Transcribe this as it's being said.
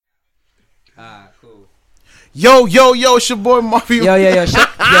Cool. Yo, it's your boy Mario. Yo.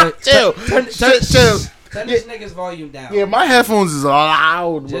 Chill. Turn this nigga's volume down. Yeah, my headphones is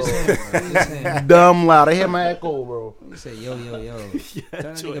loud, bro. Dumb loud. I hear my echo, bro. You say yo. Turn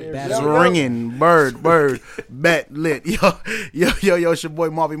that nigga back It's up. ringing. Bird. Bet lit. Yo, it's your boy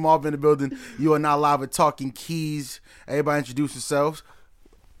Marvin in the building. You are now live at Talking Keys. Everybody introduce yourselves.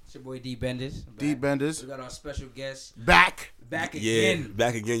 It's your boy D Benders. D Benders. We got our special guest. Back Yeah, again.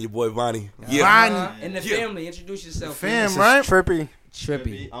 back again, your boy Vanni. Vanni. In the family. Introduce yourself. Fam, right?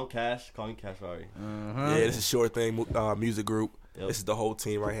 Trippy. I'm Cash. Call me Cash Rari. Yeah, this is Short Thing music group. Yep. This is the whole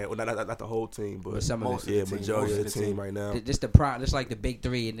team right here. Well, not the whole team, but some of it. majority of the team right now. This like the big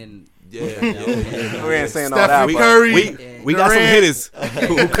three, and then We ain't saying Stephen all that. Curry. We got some hitters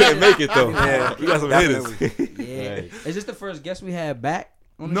who couldn't make it though. Yeah, we got some hitters. Yeah. Right. Is this the first guest we had back?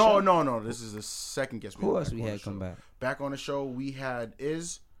 On the No. show? This is the second guest. Who else we had come back? Back on the show, we had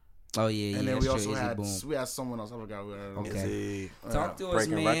Oh yeah, and then we also Izzy had Boom. someone else. I forgot. Okay. Izzy. Talk to us,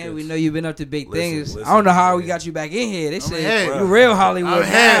 Breaking man. records. We know you've been up to big things. Listen, I don't know how man. we got you back in here. They ahead. said you real Hollywood. I'm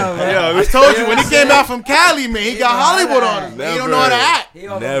now, man. Yeah, I told you when he came out from Cali, man, he got Hollywood on him. He don't know how to act. He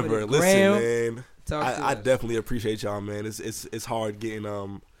all over Never. the Listen, gram. man. Talk to I us. definitely appreciate y'all, man. It's hard getting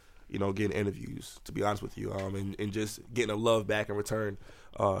getting interviews, to be honest with you, and just getting a love back in return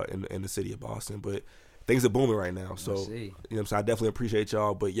in the city of Boston. But things are booming right now, so see. you know what I'm saying. I definitely appreciate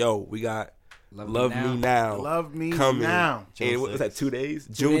y'all. But yo, we got Love Me Now. Love Me coming. Now. And what was that, 2 days?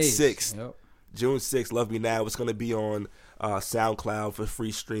 2 June days. 6th. Yep. June 6th, Love Me Now. It's going to be on SoundCloud for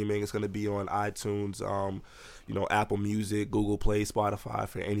free streaming. It's going to be on iTunes, Apple Music, Google Play, Spotify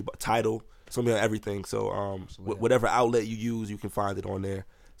for anybody. Tidal. It's going to be on everything. So whatever outlet you use, you can find it on there.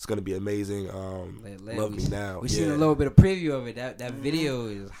 It's going to be amazing. Love Me Now. We seen a little bit of preview of it. That video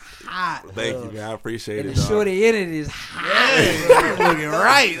is hot. Thank you, man. I appreciate and it. the shorty in it is hot. Looking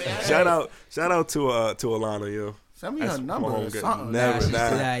right. Shout out to Alana, yo. Send me her number or something. Never,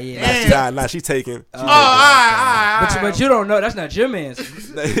 nah, she taking. All right. But you don't know. That's not your man.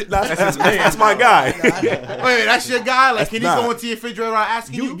 That's my guy. Wait, that's your guy? Like, can he go into your refrigerator without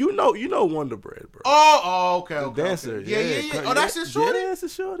asking you? You know Wonder Bread, bro. Okay. The dancer. Okay. Yeah. Oh, that's his shorty? Yeah, that's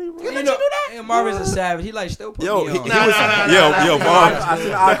his shorty, bro. You know that? And Marvin's a savage. He like still put Yo, me he on. was, yo, Marv. I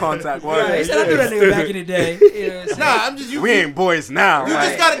seen eye contact. Yeah, he said I knew that nigga back in the day. You know what I'm saying? I'm just We ain't boys now. You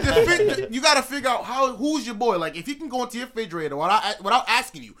just gotta figure out who's your boy. Like, if he can go into your refrigerator without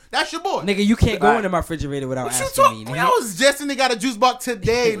asking you, that's your boy. Nigga, you can't go into my refrigerator without What you asking me. I was just in there, got a juice box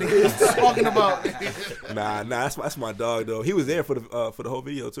today. Nigga, talking about. Nah, that's my dog though. He was there for the whole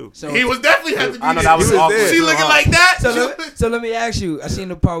video too. So, He was definitely had to be. I know that was He was awkward. there. She looking like that. so let me ask you. I seen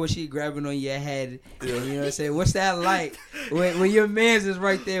the part where she grabbing on your head. And, you know what I'm saying? What's that like when your man's is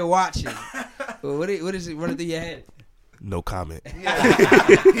right there watching? What is it running through your head? No comment. He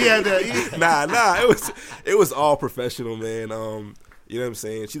had that. Nah. It was all professional, man. You know what I'm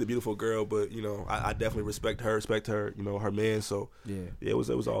saying? She's a beautiful girl, but I definitely respect her, her man. So it was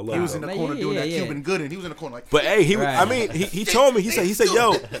all love. He was in though. the corner doing that Cuban good, and he was in the corner like. But hey, he told me, he said,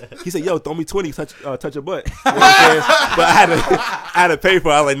 yo, throw me 20, touch a butt. You know what I'm saying? But I had to pay for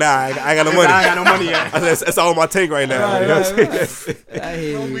it. I was like, nah, I ain't got no money. I ain't got no money yet. I said, that's all in my tank right now. You know what I'm saying? I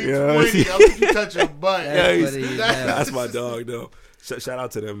hear Don't you. be Yeah. 20. I'll let you touch your butt. That's funny. That's my dog though. Shout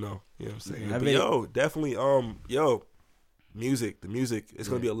out to them though. You know what I'm saying? But yo, definitely the music. It's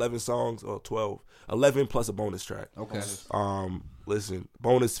gonna be 11 songs or 12. 11 plus a bonus track. Okay. Listen,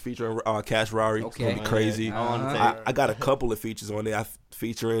 bonus featuring Cash Rari. It's gonna be crazy. I got a couple of features on there.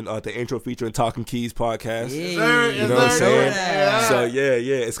 Featuring the intro featuring Talking Keys podcast. Yeah. You know what I'm saying? Yeah. So yeah,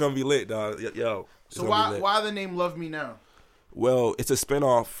 it's gonna be lit, dog. Yo. So why the name Love Me Now? Well, it's a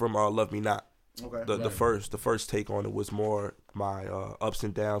spinoff from Love Me Not. Okay. The first take on it was more my ups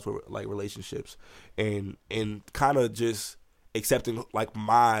and downs with like relationships, and kind of just accepting like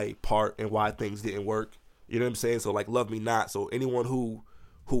my part and why things didn't work. You know what I'm saying? So like, Love Me Not. So anyone who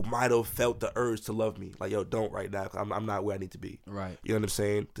might have felt the urge to love me, like, yo, don't right now. I'm not where I need to be. Right. You know what I'm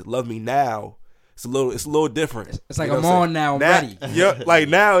saying? To love me now, it's a little different. It's like, you know I'm what on saying? now, I'm ready. Yeah, like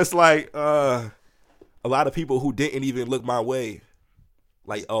now it's like a lot of people who didn't even look my way.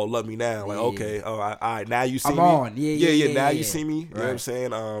 Like, oh, love me now. Like, okay, all right, now you see I'm me. on. Yeah. Now you see me. You know what I'm Right.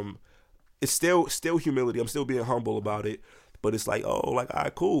 saying? It's still humility. I'm still being humble about it. But it's like, oh, like, all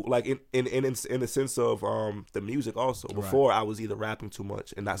right, cool. Like in the sense of the music also. Before I was either rapping too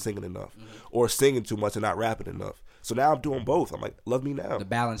much and not singing enough, or singing too much and not rapping enough. So now I'm doing both. I'm like, love me now. The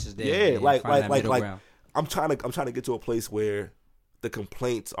balance is there. Yeah, Find that middle like ground. I'm trying to get to a place where the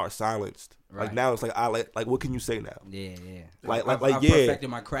complaints are silenced. Right. Like now it's like like what can you say now? Yeah. Like I've yeah, perfected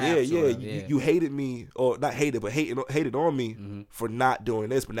my craft. You hated me, or not hated, but hated on me for not doing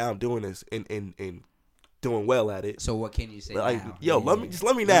this, but now I'm doing this and doing well at it. So what can you say Like, now? yo, let me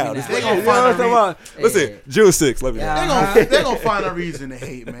now. They gonna find Listen, June 6th, let me know. They're gonna find a reason to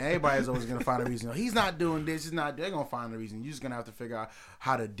hate, man. Everybody's always gonna find a reason. He's not doing this. He's not. They're gonna find a reason. You're just gonna have to figure out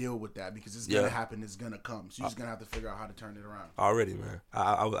how to deal with that because it's gonna happen. It's gonna come. So you're just gonna have to figure out how to turn it around. Already, man.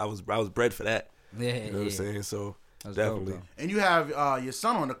 I was bred for that. Yeah, you know what I'm saying? So that's definitely. dope, and you have your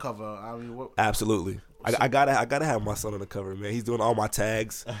son on the cover. I mean, what? Absolutely. I gotta have my son on the cover, man. He's doing all my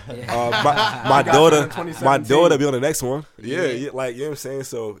tags. Yeah. My daughter be on the next one. Yeah, like you know what I'm saying.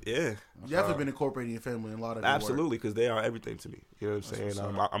 So yeah, You definitely been incorporating your family in a lot of absolutely because they are everything to me. You know what I'm saying.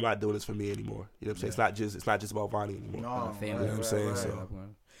 I'm not doing this for me anymore. You know what I'm saying. It's not just about Vanni anymore. No, family. You know what I'm saying. So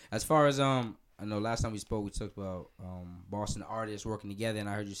as far as I know last time we spoke, we talked about Boston artists working together, and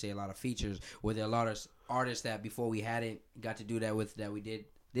I heard you say a lot of features. Were there a lot of artists that before we hadn't got to do that with that we did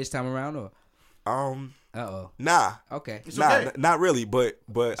this time around, or? Nah. Okay. Not really. But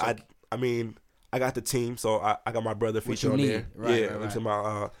I mean, I got the team, so I got my brother featured on there. Right, right.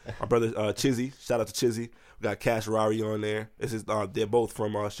 My brother Chizzy. Shout out to Chizzy. We got Cash Rari on there. This is they're both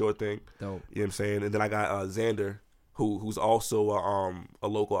from Short Thing. Dope. You know what I'm saying? And then I got Xander, who's also a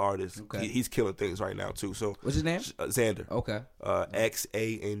local artist. Okay. He's killing things right now too. So what's his name? Xander. Okay.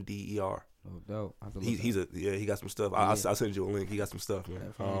 Xander. Oh, dope. He got some stuff. I'll send you a link. He got some stuff, man.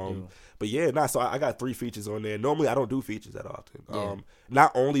 Definitely But yeah, so I got 3 features on there. Normally I don't do features that often.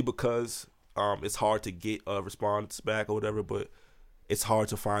 Not only because it's hard to get a response back or whatever, but it's hard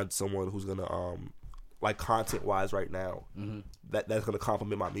to find someone who's gonna like content wise right now that's gonna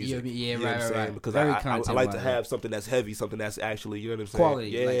complement my music. Yeah, you know what I'm saying? right. Because Very I like to content-wise, have something that's heavy, something that's actually, you know what I'm saying? Quality,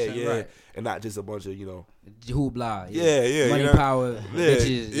 Yeah, right. and not just a bunch of Hoopla. Yeah, money, you know? power,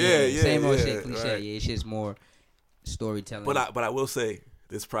 bitches. Same old shit, cliche. Right. Yeah, it's just more storytelling. But I will say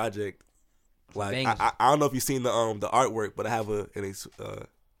this project, like Bangers. I don't know if you've seen the artwork, but I have a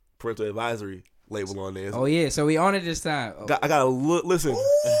parental advisory label on there. Oh yeah, so we on it this time. I gotta listen.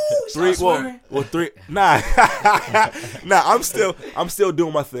 Ooh, 3. Well, 3. Nah, I'm still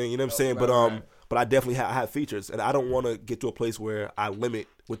doing my thing. You know what I'm saying? Right. But I definitely have features, and I don't want to get to a place where I limit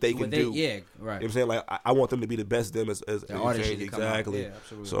what they can do. Yeah, right. You know what I'm saying? Like I want them to be the best them as the artists exactly. Yeah,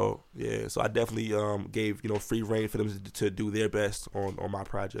 absolutely. So I definitely gave free reign for them to do their best on my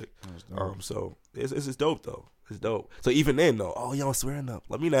project. So it's dope though. It's dope. So even then though, y'all swearing up.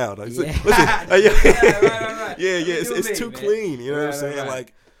 Let me now. Like, Yeah. listen, right. It's too clean. You know what I'm saying? Right.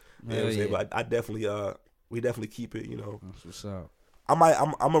 Like, you know what I'm saying? But I definitely we definitely keep it. That's what's up. I'm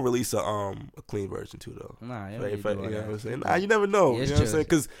gonna release a clean version too though. Nah, You know what I'm saying? You never know. Yeah, you know what I'm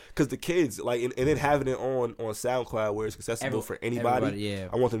saying? Because the kids like and then having it on SoundCloud where it's accessible for anybody.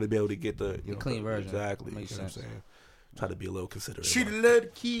 I want them to be able to get the clean version. Exactly. Makes you know sense. what I'm saying? Try to be a little considerate. She love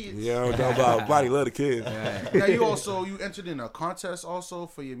the kids. You know what I'm talking about? Bonnie love the kids. Right. Now you entered in a contest also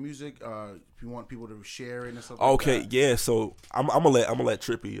for your music. If you want people to share it and stuff. Okay, like that. yeah. So I'm gonna let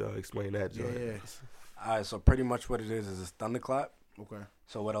Trippy explain that. Yeah. All right, so pretty much what it is a thunderclap. Okay.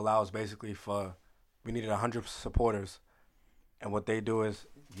 So what allows basically we needed 100 supporters, and what they do is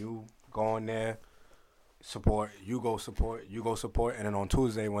you go on there, support, you go support, and then on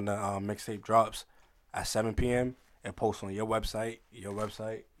Tuesday when the mixtape drops at 7 p.m. it posts on your website. Oh, that's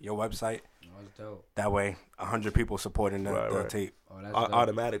dope. That way, 100 people supporting the tape. Oh, that's dope.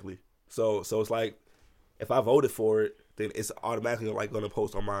 Automatically. So it's like if I voted for it, then it's automatically like gonna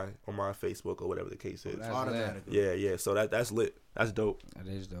post on my Facebook or whatever the case is. Automatically. Yeah. So that's lit. That's dope. That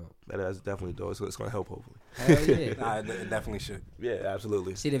is dope. That's definitely dope. It's gonna help hopefully. Hell yeah. Nah, it definitely should. Yeah,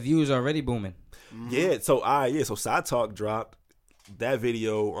 absolutely. See, the views already booming. Yeah. So Side Talk dropped that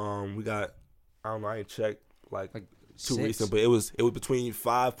video. We got I don't know. I ain't checked like too 6? recent, but it was between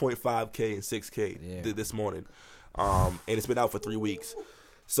 5.5K and 6K this morning. And it's been out for 3 weeks.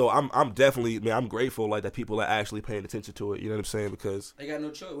 So I'm definitely, man, I'm grateful like that people are actually paying attention to it. You know what I'm saying? Because they got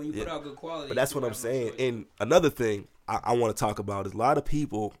no choice when you put out good quality. But that's what I'm saying. And another thing I want to talk about is a lot of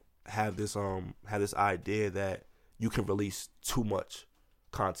people have this idea that you can release too much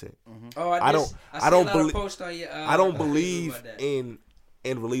content. Oh, I don't believe about that. in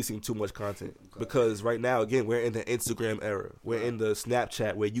releasing too much content because right now again we're in the Instagram era. We're in the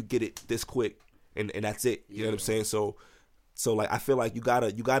Snapchat where you get it this quick and that's it. You know what I'm saying? So like I feel like you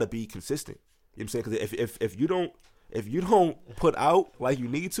gotta be consistent. You know what I'm saying? Because if you don't put out like you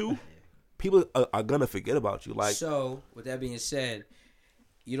need to, people are gonna forget about you. Like so. With that being said,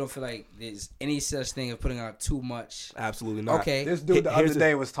 you don't feel like there's any such thing of putting out too much? Absolutely not. Okay. This dude the other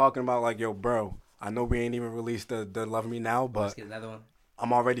day was talking about like, yo, bro, I know we ain't even released the Love Me Now, Let's but get another one.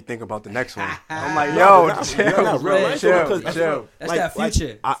 I'm already thinking about the next one. I'm like, No, yo, not chill, real life, chill, because chill. That's that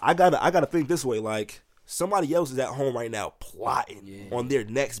future. I gotta think this way. Like somebody else is at home right now plotting on their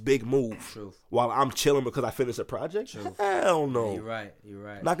next big move, Truth. while I'm chilling because I finished a project. Truth. Hell no, You're right. You're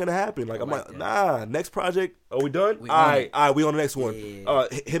right. not gonna happen. Like I'm like like, that. nah. Next project, are we done? We All on right, it. all right. We on the next one. Yeah.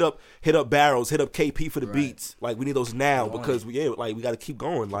 Hit up Barrels, hit up KP for the Right. beats. Like we need those now We on because it. we got to keep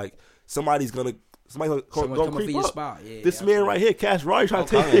going. Like somebody's gonna Someone gonna coming creep for your up. spot. Yeah, This man right here, Cash Roy, trying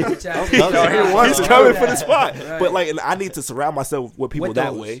to Okay. take. Yo, He's coming for the spot. Right. But like, and I need to surround myself with people With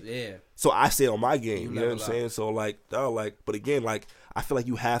that those, way. Yeah. So I stay on my game. You know what I'm level up. saying? So like, but again, like I feel like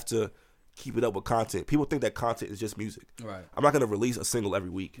you have to keep it up with content. People think that content is just music. Right. I'm not gonna release a single every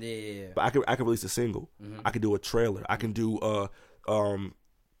week. Yeah. But I can release a single. I can do a trailer. I can do a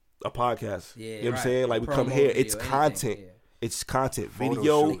podcast. Yeah, You know what I'm right. saying? Like we Promo come here, video, it's anything, content. yeah. It's content, Photo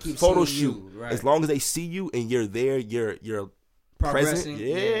video, shoots. They keep photo seeing shoot. you, right. As long as they see you and you're there, you're Progressing. present.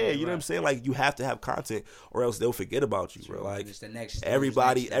 Yeah, you know what I'm right. saying? Like you have to have content or else they'll forget about you, bro. True. Like It's the next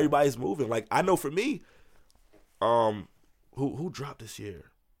everybody, next step. everybody's moving. Like I know for me, who dropped this year?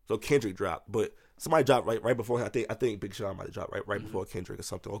 So Kendrick dropped, but somebody dropped right before. I think Big Sean might have dropped right before Kendrick or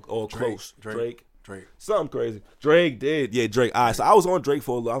something, or close. Drake. Something crazy. Drake did. Yeah, Drake. All right, so I was on Drake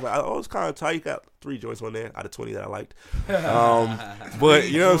for a little. I was like, I was kind of tight. You got 3 joints on there out of 20 that I liked. But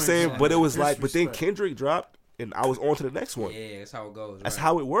you know what I'm saying? But it was like, but then Kendrick dropped, and I was on to the next one. Yeah, that's how it goes. That's right.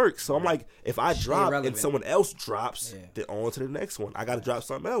 how it works. So I'm like, if I drop and relevant. someone else drops, Yeah. then on to the next one. I got to drop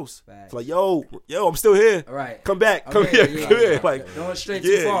something else. Facts. It's like, yo, I'm still here. All right. Come back. Okay, Come here. yeah, Come yeah. here. Like, Going straight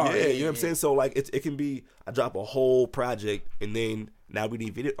yeah, too far. yeah. You know what I'm saying? So like, it can be, I drop a whole project, and then now we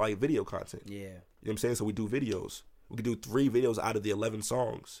need video content. Yeah. You know what I'm saying? So we do videos. We can do 3 videos out of the 11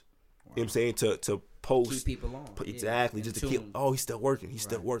 songs. You know what I'm saying? To post. Keep people on. Exactly. In Just to tune. keep, oh, he's still working. He's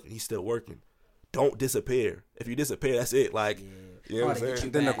still working. He's still working. Don't disappear. If you disappear, that's it. Like, Yeah. you know what I'm Hard to get saying?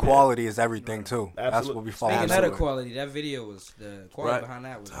 you Then the back. quality is everything too. That's Absolutely. what we fall Speaking into. of the it. quality, that video was the quality Right. behind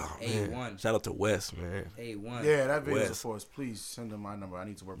that was Oh, A1. man. Shout out to Wes, man. A1. Yeah, that video's West. of course. Please send them my number. I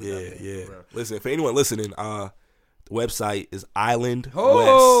need to work with Yeah, that thing. yeah. for real. Listen, for anyone listening, the website is Island West.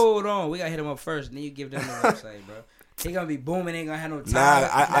 Hold on, we gotta hit him up first. Then you give them the website, bro. He gonna be booming. Ain't gonna have no time. Nah,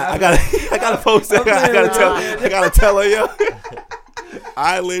 I gotta post that. I gotta tell her, yo.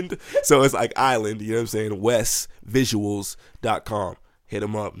 Island. So it's like Island, you know what I'm saying? WestVisuals.com. Hit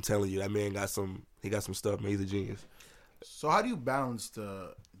him up. I'm telling you, that man got some stuff, man. He's a genius. So how do you balance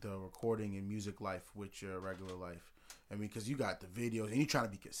the recording and music life with your regular life? I mean, because you got the videos and you're trying to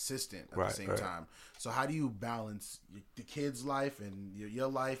be consistent at the same time. So how do you balance the kids' life and your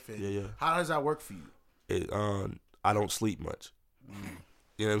life? And Yeah. how does that work for you? I don't sleep much.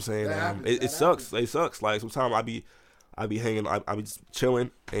 You know what I'm saying? That happens. It That sucks. It sucks. Like sometimes I be hanging. I be just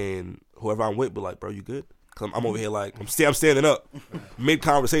chilling, and whoever I'm with be like, "Bro, you good?" Cause I'm over here like I'm standing up mid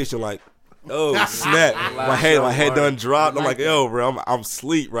conversation, like, "Oh snap!" my head done dropped. I'm like, "Yo, bro, I'm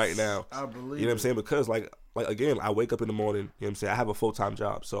asleep right now." I believe You know what I'm saying? Because like again, I wake up in the morning. You know what I'm saying? I have a full-time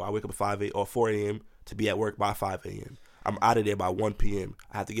job, so I wake up at 5 or 4 a.m. to be at work by 5 a.m. I'm out of there by 1 p.m.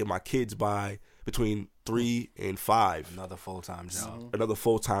 I have to get my kids by between 3 and 5. Another full-time job. Another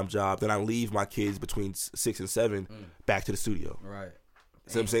full-time job. Then I leave my kids between 6 and 7 back to the studio. Right.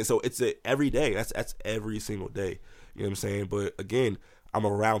 See what I'm saying? So it's every day. That's every single day. You know what I'm saying? But again, I'm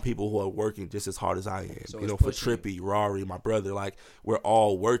around people who are working just as hard as I am. So you know, it's for pushing Trippy, Rory, my brother, like we're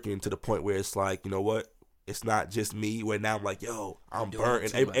all working to the point where it's like, you know what? It's not just me where now I'm like, yo, I'm doing burnt,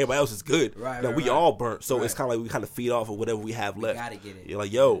 it and too much. everybody else is good. Right, No, right, we right. all burnt. So it's Right. kind of like we kind of feed off of whatever we have left. Gotta get it. You're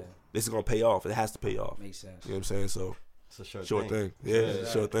like, yo, Yeah. this is gonna pay off. It has to pay off. Makes sense. You know what I'm saying? So It's a short short thing. Yeah, Yeah,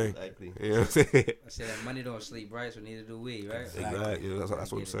 short thing. exactly. You know what I'm saying? I said that money don't sleep, right? So neither do we, right? Exactly. You know,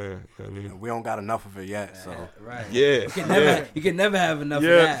 that's what I'm saying. You know what I mean? And we don't got enough of it yet, so Right. Yeah. You can never have enough Yeah.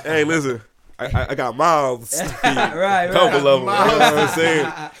 of that. Hey, listen. I got miles. Right. Couple of them. You know what I'm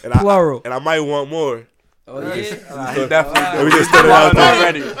saying? And Plural. I might want more. Oh yeah. he definitely Let me just throw it out there.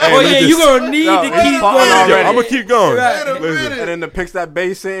 already. Hey, Oh let's yeah, just- you gonna need to keep it's fun going. already. I'm gonna keep going. Right. Listen. And then the pics that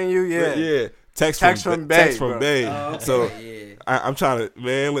Bay saying you, yeah. Text Text from from Bay, Text from bro. Bay. Oh, okay, So yeah. I'm trying to,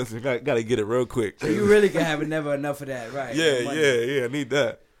 man. Listen, gotta get it real quick. So you really can have never enough of that, right? Yeah, Money. yeah. I need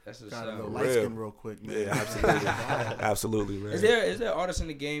that. That's what's Got a little up. light skin real quick, man. Yeah, absolutely, absolutely, man. Is there artists in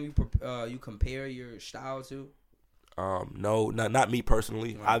the game you compare your style to? No, not me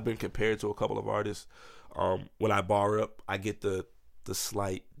personally. Right. I've been compared to a couple of artists. When I bar up, I get the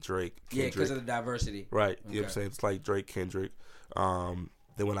slight Drake, Yeah, Kendrick. because of the diversity. Right. You know what I'm Okay. saying? It's like Drake, Kendrick.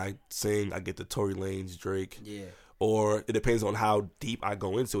 Then when I sing, I get the Tory Lanez, Drake. Yeah. Or it depends on how deep I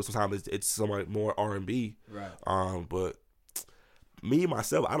go into it. Sometimes it's somewhat more R&B. Right. But me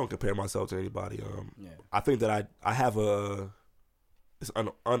myself, I don't compare myself to anybody. I think that I have it's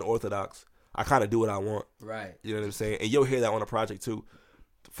unorthodox. I kind of do what I want. Right. You know what I'm saying? And you'll hear that on a project too.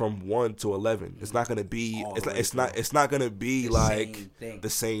 From 1 to 11, it's not gonna be. It's not gonna be the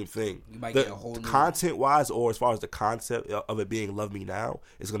same thing. You might get a whole content wise, or as far as the concept of it being "Love Me Now,"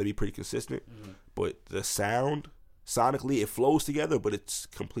 it's gonna be pretty consistent. Mm-hmm. But the sonically, it flows together, but it's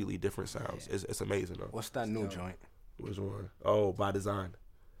completely different sounds. Yeah. It's amazing though. What's that new joint? Which one? Oh, By Design.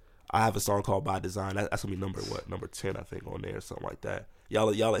 I have a song called By Design. That's gonna be number 10, I think, on there, or something like that.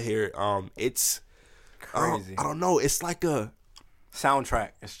 Y'all hear it. It's crazy. I don't know. It's like a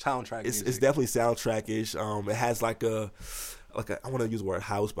soundtrack. It's soundtrack. It's definitely soundtrack-ish. It has like a I want to use the word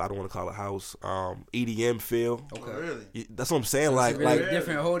house, but I don't want to call it house. EDM feel. Okay, really? That's what I'm saying. So like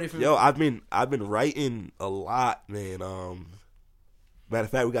different, whole different. Yo, I've been writing a lot, man. Matter of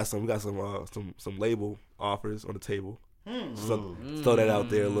fact, we got some label offers on the table. So throw that out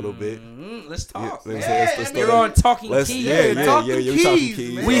there a little bit. Let's talk. You're on Talking Keys. Yeah. We talking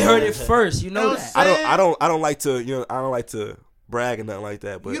keys. We heard it first. You know that. I don't like to brag and nothing like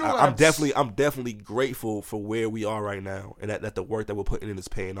that, but I'm definitely grateful for where we are right now, and that the work that we're putting in is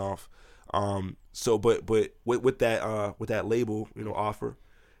paying off. So but with that label, offer,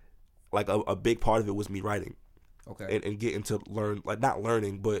 like a big part of it was me writing, okay, and getting to learn, like not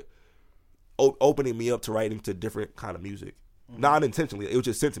learning, but opening me up to writing to different kind of music, not intentionally. It was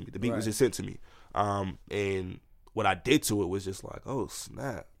just sent to me. The beat was just sent to me, and what I did to it was just like, oh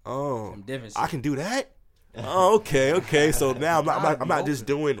snap, oh I can do that. Oh, okay. So now I'm not just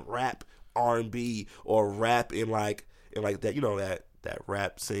doing rap, R&B, or rap in like that, that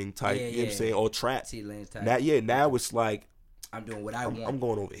rap sing type. You know what I'm saying, or trap. Now it's like I'm doing what I want. I'm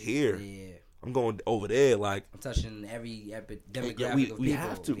going over here. Yeah. I'm going over there. Like I'm touching every demographic of we people. We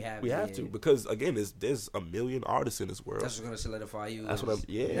have to because again, there's a million artists in this world. That's what's gonna solidify you. That's what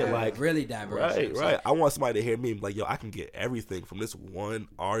I'm. Like really diverse. Right. I want somebody to hear me like, yo, I can get everything from this one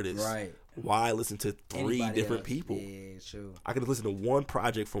artist. Right. Why listen to three different people? Yeah, true. I can listen to one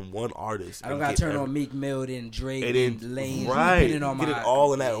project from one artist. I don't gotta turn on Meek Mill and Drake and Lane. Right. Get it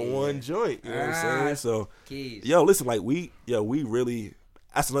all in that one joint. You know what I'm saying? So, keys. Yo, listen, like we really.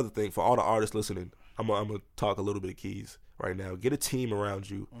 That's another thing for all the artists listening. I'm gonna talk a little bit of keys right now. Get a team around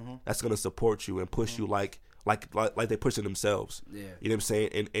you that's gonna support you and push you like they're pushing themselves. Yeah. You know what I'm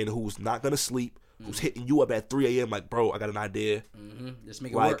saying? And who's not gonna sleep, who's hitting you up at 3 a.m. like, bro, I got an idea. Let's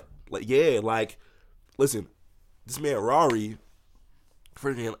make it work. Listen, this man Rari,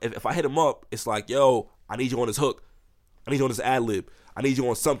 freaking, if I hit him up, it's like, yo, I need you on this hook. I need you on this ad lib. I need you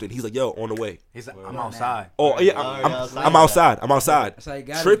on something. He's like, yo, on the way. He's like, I'm outside. Oh yeah, I'm outside. That's how you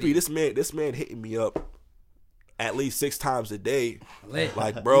gotta Trippy, be. this man hitting me up at least 6 times a day. Lit.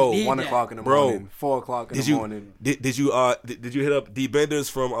 Like, bro, 1 o'clock in the morning, 4 o'clock in the morning. Did you hit up D Benders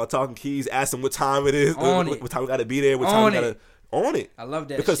from Talking Keys? Ask him what time it is. What time we gotta be there? What time we gotta on it? I love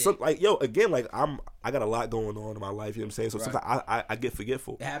that because shit. I got a lot going on in my life. You know what I'm saying? So sometimes I get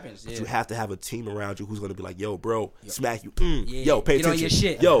forgetful. It happens. But you have to have a team around you who's gonna be like, yo, bro, smack you. Yeah. Yo, pay get attention. On your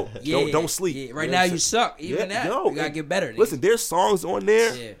shit. Yo, don't sleep. Yeah. Right now you suck. Even that. You gotta get better. Listen, there's songs on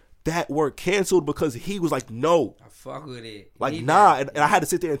there that were canceled because he was like, no. I fuck with it. Like, nah. And I had to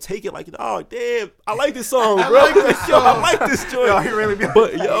sit there and take it like, oh, damn, I like this song, bro. I like this joint. Yo, he really be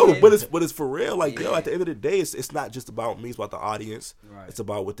but it's for real. Like, yo, at the end of the day, it's not just about me. It's about the audience. Right. It's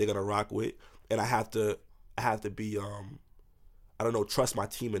about what they're going to rock with. And I have to be, I don't know, trust my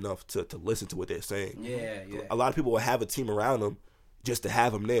team enough to listen to what they're saying. Yeah. A lot of people will have a team around them just to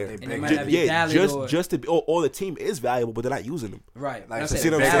have them there. And it might not be valid just to be, or the team is valuable, but they're not using them. Right. Like,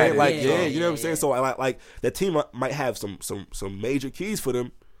 you know what I'm saying? Like, you know what I'm saying? So like that team might have some major keys for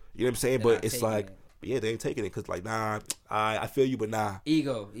them. You know what I'm saying? But it's like, they ain't taking it because like, nah, I feel you, but nah.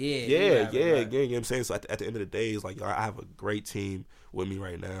 Ego. Yeah. You know what I'm saying? So at the end of the day, it's like, I have a great team with me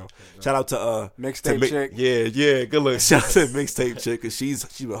right now. Shout out to Mixtape Chick. Yeah, good luck. Shout out to Mixtape Chick because she's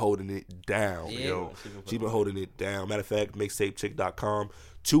been holding it down. Yo, she's been holding it down. Matter of fact, mixtapechick.com.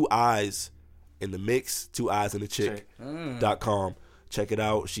 2 eyes in the mix, 2 eyes in the chick.com. Check it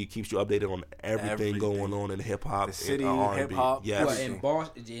out. She keeps you updated on everything going on in hip hop, the city, hip hop. Yes, in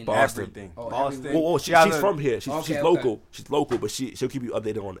Boston. Everything. Boston. Well, she's from here. She's local. Okay. She's local, but she'll keep you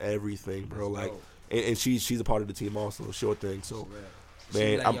updated on everything, bro. Like, and she's a part of the team also. Sure thing. So.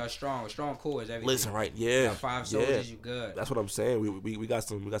 Man, like, you're strong core is everything. Listen, right? Yeah, you got 5 soldiers, you good. That's what I'm saying. We got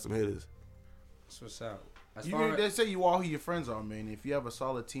some hitters. That's what's up. They say you are who your friends are, man. If you have a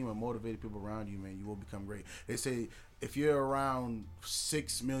solid team of motivated people around you, man, you will become great. They say if you're around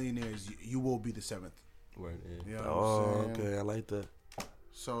 6 millionaires, you will be the 7th. Right. Yeah. You know okay. I like that.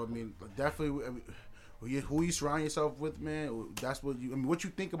 So I mean, definitely, who you surround yourself with, man. That's what you. I mean, what you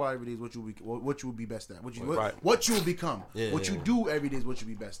think about every day is what you will be best at. What you will become. What you do every day is what you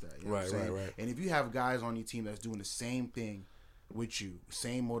be best at. You know what I'm saying? Right. And if you have guys on your team that's doing the same thing with you,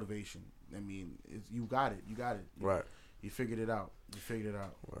 same motivation, I mean, you got it. Right. You figured it out.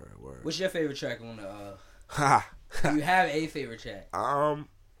 Word. What's your favorite track on the? Do you have a favorite track? All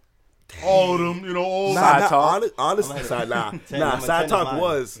of them, you know. All side talk. Honestly, side talk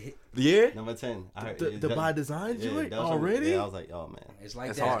was number 10. I heard the by design joint already. Yeah, I was like, oh man, it's like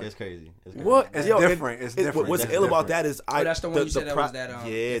it's that. hard. It's crazy. What? It's different. It's different. What's ill about that is that's the one you said that was that.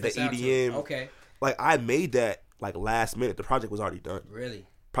 The EDM. Okay. Like I made that like last minute. The project was already done. Really?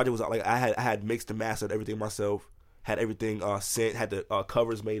 Project was like I had mixed and mastered everything myself. Had everything sent. Had the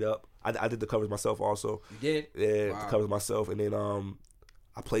covers made up. I did the covers myself also. You did? Yeah, the covers myself, and then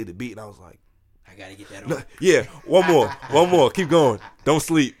I played the beat and I was like, I gotta get that on. Yeah, one more. Keep going. Don't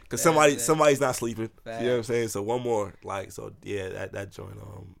sleep, cause somebody's not sleeping. You know what I'm saying? So one more. Like so, yeah. That joint.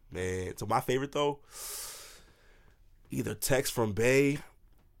 Man. So my favorite though, either Text from Bay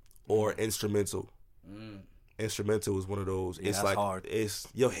or Instrumental. Instrumental is one of those. Yeah, it's like hard. It's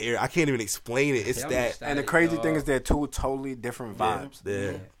your hair. I can't even explain it. It's that. And the crazy thing is they're two totally different vibes.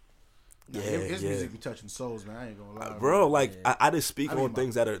 His music be touching souls, man. I ain't gonna lie, bro. Like I just speak on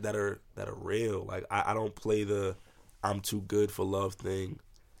things that are real. Like I don't play the I'm too good for love thing.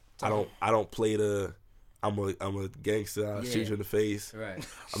 I don't play the I'm a gangster. I'll shoot you in the face. Right.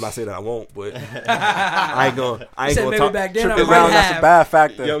 I'm not saying that I won't, but I ain't gonna talk. Back then Trippy round, that's a bad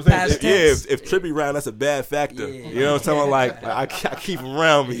factor. You know what I'm saying? If Trippy round, that's a bad factor. Yeah. You know what I'm saying? Like I keep him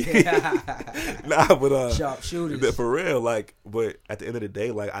around me. Nah, but sharp shooters. For real, like. But at the end of the day,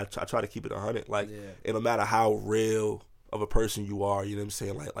 like I try to keep it 100. Like, and no matter how real of a person you are, you know what I'm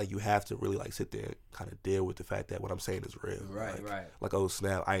saying? Like you have to really like sit there and kind of deal with the fact that what I'm saying is real. Right. Like, oh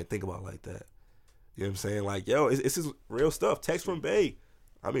snap, I ain't think about it like that. You know what I'm saying? Like, yo, it's just real stuff. Text from Bay.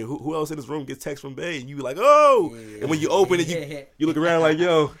 I mean, who else in this room gets text from Bay? And you be like, oh! And when you open it, you look around like,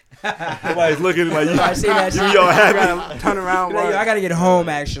 yo, somebody's looking like you. I see that shit. You all happy. Turn around. Like, I gotta get home.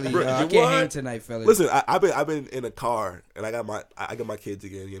 Actually, I can't hang tonight, fellas. Listen, I've been in a car and I got my kids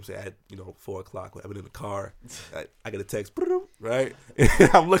again. You know what I'm saying? At 4:00, I've been in the car. I get a text, right? And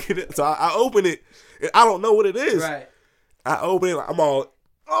I'm looking at it, so I open it. And I don't know what it is. Right. I open it. I'm all.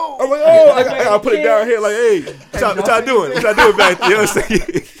 I'm like, I put it down here like, hey, what y'all doing? What y'all doing back there? You know what I'm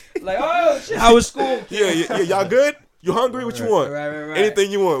saying? Like, oh, shit. How was school? Yeah, y'all good? You hungry? What you want? Right. Anything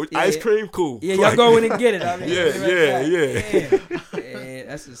you want. Ice cream? Cool. Yeah, y'all go in and get it. I mean, yeah.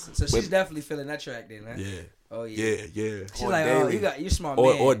 That's just, so she's definitely feeling that track then, huh? Yeah. Oh, yeah. Yeah. She's like, daily. You smart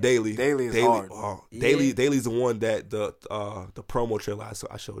man. Or Daily. Daily is hard. Oh, Daily's the one that the promo trailer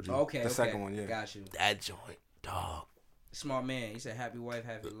I showed you. Okay. The second one, yeah. Got you. That joint, dog. Smart man. He said, "Happy wife,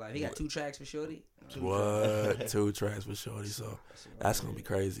 happy life." He got 2 tracks for Shorty. What? 2 tracks for Shorty. So that's gonna be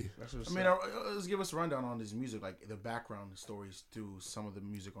crazy. I mean, let's give us a rundown on this music, like the background stories to some of the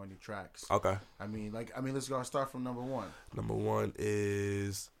music on your tracks. Okay. I mean, let's go start from number 1. Number 1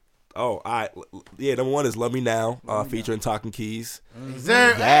 is. Oh, all right. Yeah, number 1 is Love Me Now, featuring Talking Keys.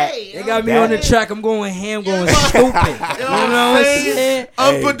 They got me on the track. I'm going ham, going stupid. You know what I'm saying?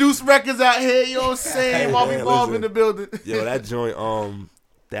 Unproduced records out here, you know what I'm saying? While we involved in the building. Yo, that joint,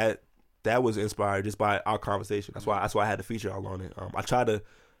 that was inspired just by our conversation. That's why I had to feature all on it. I tried to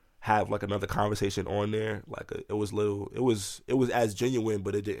have like another conversation on there. Like it was as genuine,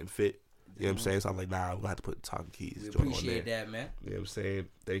 but it didn't fit. You know what I'm saying? So I'm like, nah, we're going to have to put Talking Keys. We appreciate that, man. You know what I'm saying?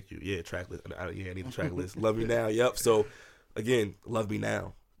 Thank you. Yeah, track list. I need the track list. Love Me Now. Yep. So, again, Love Me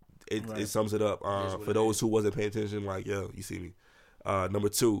Now. It sums it up. For those who wasn't paying attention, like, yo, you see me. Number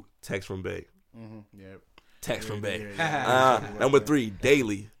 2, Text from Bay. Mm-hmm. Yep. Text from Bay. Number 3,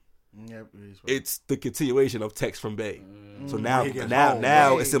 Daily. Yep. It's the continuation of Text from Bay. So now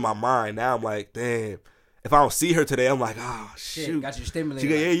it's in my mind. Now I'm like, damn. If I don't see her today, I'm like, oh, shoot. Got you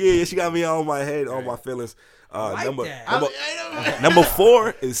stimulated. Yeah. She got me on my head, on my feelings. Number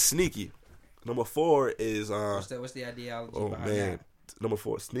 4 is Sneaky. Number 4 is... what's the ideology behind that? Number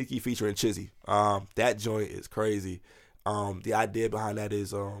 4, Sneaky featuring Chizzy. That joint is crazy. The idea behind that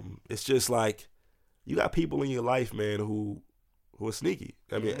is it's just like you got people in your life, man, who are sneaky.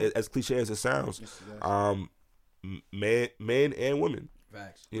 I mean, as cliche as it sounds, men and women.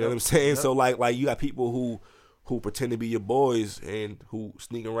 Facts. You know what I'm saying? Yep. So like you got people who pretend to be your boys and who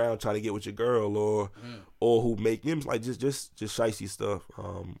sneak around trying to get with your girl or who make them like just shicey stuff.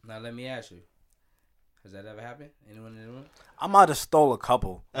 Now let me ask you. Has that ever happened? Anyone in the room? I might have stole a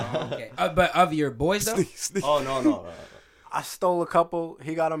couple. Oh, okay. But of your boys though? Sneak. Oh no. I stole a couple.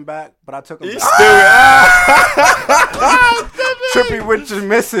 He got them back, but I took them back. Trippy with your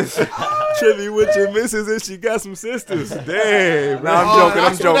missus. Trippy with your missus and she got some sisters. Damn. Nah,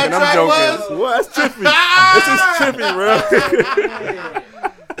 I'm joking. What? That's Trippy. This is Trippy, bro.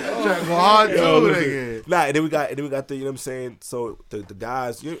 Go hard too, nigga. Nah, and then we got the, you know what I'm saying? So the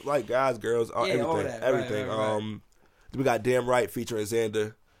guys, you like guys, girls, everything, all that. everything. Right. Then we got Damn Right featuring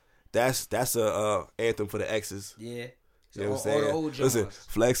Xander. That's a anthem for the exes. Yeah. You know what I'm all the saying? old Listen, Jones.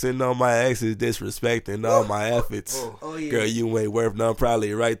 flexing on my exes, disrespecting all my efforts. Oh, yeah. Girl, you ain't worth none.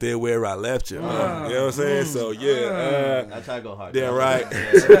 Probably right there where I left you. You know what I'm saying? So yeah, I try to go hard. damn right.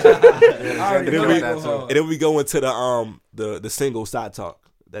 And And then we go into the single Side Talk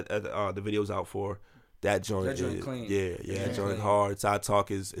that the video's out for. That joint is clean. Yeah, that joint hard. Side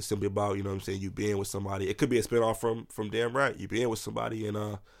Talk is simply about, you know what I'm saying, you being with somebody. It could be a spinoff from Damn Right. You being with somebody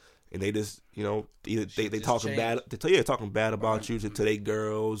and they just, you know, either they talking bad, talking bad about you to their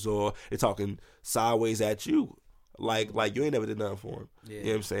girls, or they talking sideways at you. Like you ain't never did nothing for them. Yeah. You know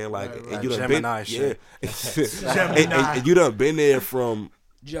what I'm saying? Like, Right. and you done Gemini been, shit. and you done been there from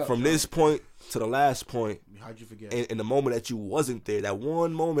this point to the last point. How'd you forget? And in the moment that you wasn't there, that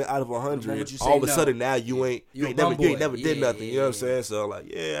one moment out of 100, moment you all of a say no. sudden now you ain't never did nothing. You know what I'm saying? So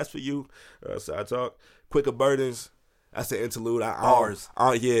like, yeah, that's for you. Side Talk, Quicker Burdens. That's the interlude. Bars.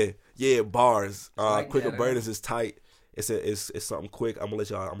 Bars. Like Quicker that, Burdens is tight. It's something quick. I'm gonna let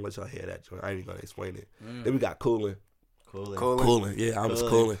y'all hear that joint. I ain't even gonna explain it. Then we got Coolin'. Cooling. Yeah, I'm just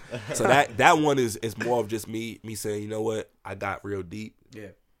cooling. So that one is more of just me saying, you know what, I got real deep.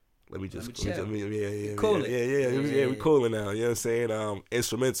 Yeah. Let me chill. we Coolin'. cooling now. You know what I'm saying?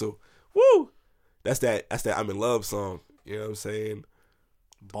 Instrumental. Woo! That's that I'm in love song. You know what I'm saying?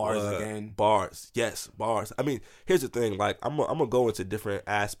 Bars again. Bars. Yes, bars. I mean, here's the thing. Like, I'm gonna go into different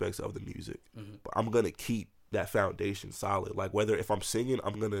aspects of the music, but I'm gonna keep that foundation solid. Like, whether if I'm singing,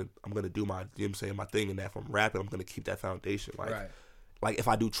 I'm gonna do my, you know what I'm saying, my thing, and that if I'm rapping, I'm gonna keep that foundation. Like, like if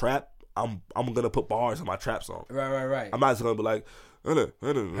I do trap, I'm gonna put bars on my trap song. Right. I'm not just gonna be like, I'm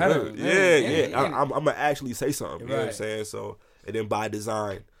gonna actually say something. You know what I'm saying? So, and then by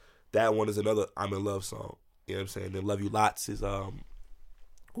design, that one is another I'm in love song. You know what I'm saying? Then Love You Lots is Love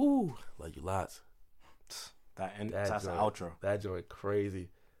You Lots. That's the outro. That joint crazy.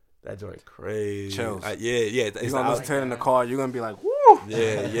 Chills. Yeah. You're gonna listen to it in the car. You're gonna be like, woo.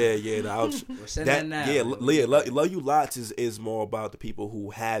 Yeah. The outro. That now. Yeah, Leah, Love You Lots is more about the people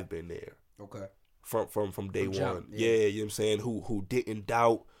who have been there. Okay. From day one. Jump, Yeah, you know what I'm saying? Who didn't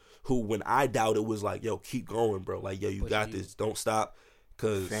doubt. Who, when I doubted, was like, yo, keep going, bro. Like, yo, you got this. Don't stop.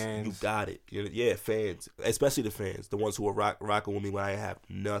 Because you got it. Yeah, fans. Especially the fans. The ones who are rocking with me when I have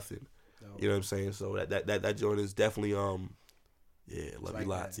nothing. You know what I'm saying? So that joint is definitely Love You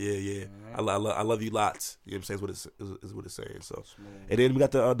Lots. That. Yeah. Right. I love you lots. You know what I'm saying? Is what it's saying. So, and then we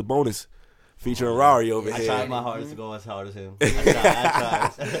got the bonus featuring Rari over here. I tried my hardest to go as hard as him.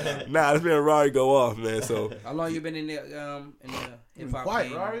 I tried. Nah, it's been Rari go off, man. So how long you been in the hip hop Quiet,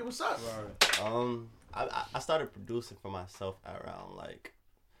 game? Rari, what's up? I started producing for myself around like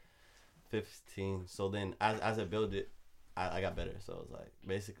 15. So then as I build it, I got better. So it's like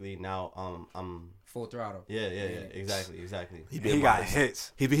basically now I'm full throttle. Yeah, exactly. He got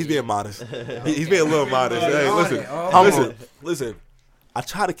hits. He's being modest. He's being a little modest. Listen. I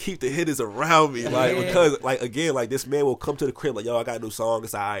try to keep the hitters around me, like because like again, like this man will come to the crib like, yo, I got a new song.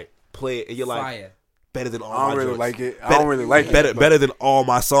 It's alright, play it, and you're like, fire. Better than all. I don't my really joints. like it. I don't really like it. Better than all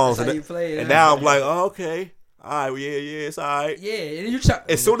my songs. That's how you play it, and now I'm like, oh, okay. All right, yeah, it's all right. Yeah, and you try.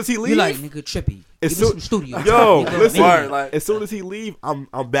 As soon as he leave, you like nigga trippy. Give me some studio. Yo, listen. Like, as soon as he leave, I'm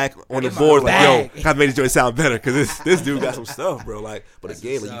back on the board. Like, yo, gotta make the joint sound better because this dude got some stuff, bro. Like, but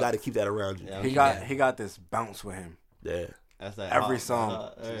again, like, you got to keep that around you. Yeah, he got this bounce with him. Yeah, that's that. Every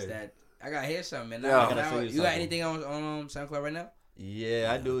song. I gotta hear something, man. Yeah. You got anything on SoundCloud right now?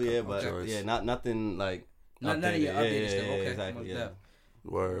 Yeah, I do. Yeah, but nothing like. None of your updated stuff. Okay, exactly. Yeah.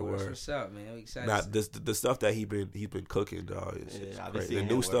 Word. What's up, man? I'm excited. Nah, the stuff that he been cooking, dog. Is crazy. The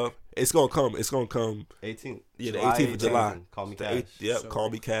new stuff, it's gonna come. 18th. Yeah, the 18th of July. Call me Cash. Call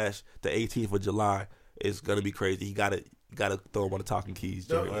me Cash. The 18th of July is gonna be crazy. You gotta throw him on the talking keys.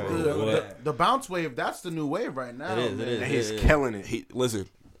 The bounce wave, that's the new wave right now. It is. He's killing it. Listen,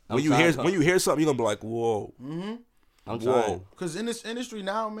 when you hear something, you're gonna be like, whoa. Mm-hmm. I'm trying. Because in this industry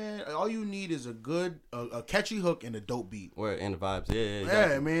now, man, all you need is a good, a catchy hook and a dope beat. And the vibes. Yeah,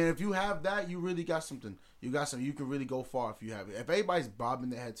 exactly. Man. If you have that, you really got something. You can really go far if you have it. If everybody's bobbing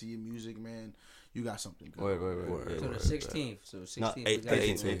their head to your music, man, you got something good. Word. So the 16th. So 16th.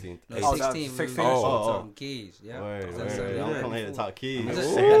 18th. No, 16th. Talking keys. Yeah. Word. I'm coming here to talk keys.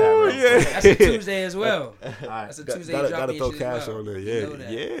 That's a Tuesday as well. That's a Tuesday. Gotta throw cash on there.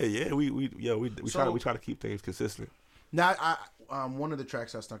 Yeah. We try to keep things consistent. Now, one of the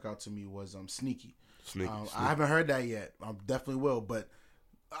tracks that stuck out to me was Sneaky. Sneaky. I haven't heard that yet. I definitely will, but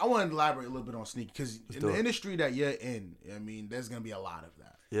I want to elaborate a little bit on Sneaky because in the industry that you're in, I mean, there's gonna be a lot of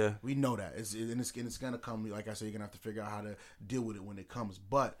that. Yeah, we know that. It's gonna come. Like I said, you're gonna have to figure out how to deal with it when it comes.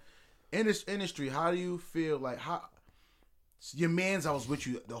 But in this industry, how do you feel like how your man's I was with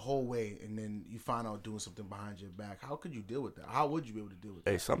you the whole way, and then you find out doing something behind your back? How could you deal with that? How would you be able to deal with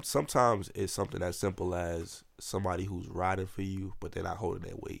that? Hey, sometimes it's something as simple as somebody who's riding for you, but they're not holding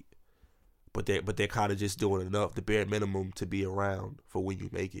their weight. But they're kind of just doing enough, the bare minimum, to be around for when you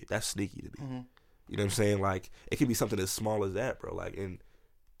make it. That's sneaky to me. Mm-hmm. You know what I'm saying? Like, it can be something as small as that, bro. Like, and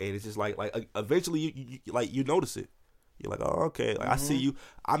it's just like eventually you notice it. You're like, oh, okay. Like, I see you.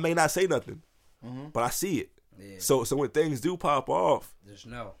 I may not say nothing, but I see it. Yeah. So when things do pop off, just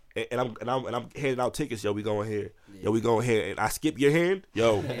know. And I'm handing out tickets. Yo, we going here. Yeah. Yo, we going here. And I skip your hand.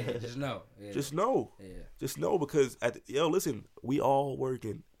 Yo, just know. Yeah. Just know. Yeah. Just know because listen, we all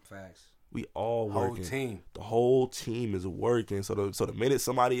working. Facts. We all working. Whole team. The whole team is working. So the minute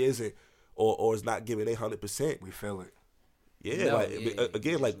somebody isn't or is not giving 100%, we feel it. Yeah,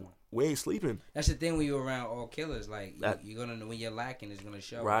 again, like we ain't sleeping. That's the thing when you're around all killers. Like you're gonna when you're lacking, it's gonna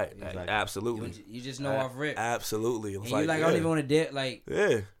show. Right, absolutely. You just know off rip. Absolutely. And you're like, I don't even want to dip. Like,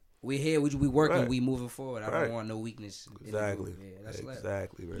 we here, we working, we moving forward. I don't want no weakness. Exactly. That's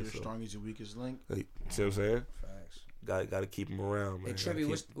exactly. You're as strong as your weakest link. You see what I'm saying? Got to keep them around, man. Hey,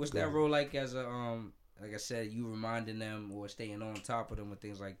 Trippy, what's that role like as a like I said, you reminding them or staying on top of them and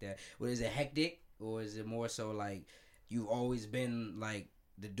things like that? Well, is it hectic or is it more so like you've always been like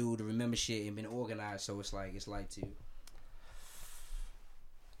the dude to remember shit and been organized, so it's light to you?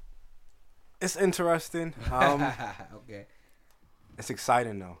 It's interesting. Okay. It's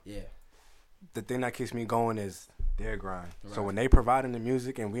exciting though. Yeah. The thing that keeps me going is their grind. Right. So when they providing the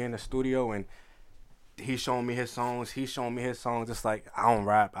music and we in the studio and he's showing me his songs, it's like I don't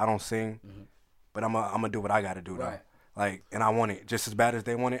rap, I don't sing, but I'm gonna do what I gotta do though. Like, and I want it just as bad as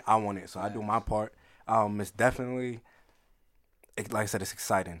they want it. I want it, so I do my part. It's definitely, like I said, it's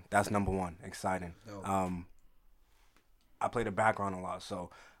exciting. That's number one, exciting. I play the background a lot,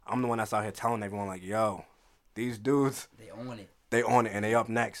 so I'm the one that's out here telling everyone like, yo, these dudes, they own it, and they up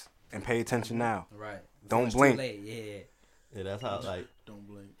next, and pay attention now. Right. Don't blink. Too late. Yeah, that's how like. Don't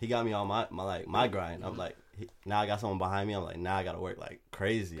blink. He got me on my grind. I'm like, now I got someone behind me. I'm like, now I gotta work like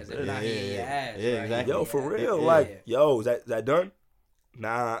crazy. Cause they're not hitting your ass. Yeah, right? Exactly. Yo, for real, like, yo, is that done?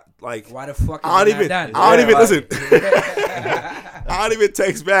 Nah, like, why the fuck? I don't even listen. I don't even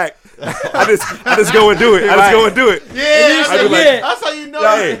text back. I just go and do it. Yeah, that's how you know.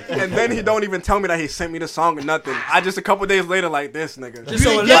 Hey. And then he don't even tell me that he sent me the song or nothing. I just a couple days later like this nigga. Just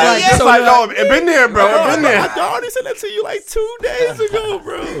so it been there, bro. It been there. I already sent that to you like 2 days ago,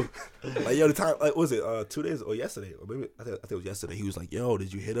 bro. Like, yo, the time, like, was it 2 days or yesterday? Or maybe I think it was yesterday. He was like, yo,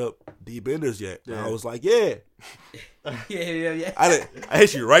 did you hit up D Benders yet? And I was like, yeah. Yeah. I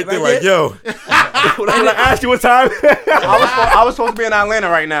hit you right there, like, yo. When I asked you what time, I was supposed to be in Atlanta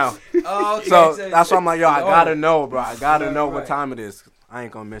right now. Oh, okay. So that's why I'm like, yo, I gotta know, bro. I gotta know what time it is. I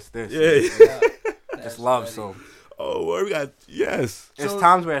ain't gonna miss this. Yeah. It's love, so. Oh, we got, yes. It's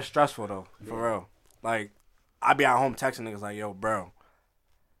times where it's stressful, though, for real. Like, I be at home texting niggas like, yo, bro,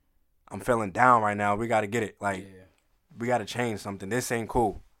 I'm feeling down right now. We gotta get it. Like, we gotta change something. This ain't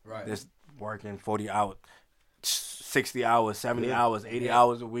cool. Right. This working 40 hours, 60 hours, 70 hours, 80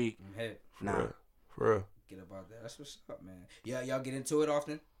 hours a week. For real. Get about that. That's what's up, man. Yeah, y'all get into it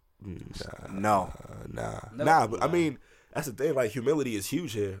often? Nah. But I mean, that's the thing. Like, humility is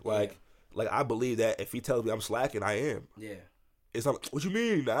huge here. Like I believe that if he tells me I'm slacking, I am. Yeah. It's not. What you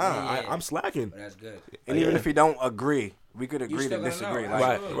mean? Nah, I'm slacking. But that's good. And even if he don't agree, we could agree to disagree.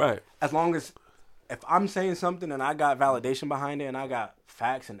 Like, right. As long as if I'm saying something and I got validation behind it and I got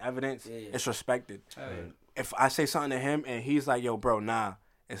facts and evidence, it's respected. If I say something to him and he's like, yo, bro, nah,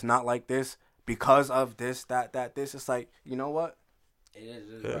 it's not like this because of this, that, this, it's like, you know what? It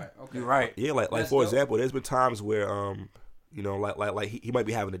is right. Okay. You're right. Yeah, like That's for dope. example, there's been times where you know, like he might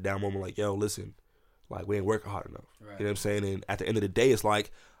be having a down moment, like, yo, listen, like, we ain't working hard enough. Right. You know what I'm saying? And at the end of the day, it's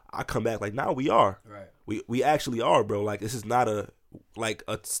like I come back like, nah, we are. Right. We actually are, bro. Like, this is not a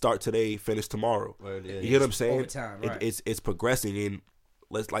start today, finish tomorrow. Right, you get what I'm saying? Overtime, right. It's progressing. And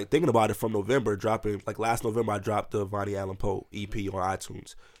let's, like, thinking about it from November, dropping, like, last November I dropped the Vanni Pabon EP on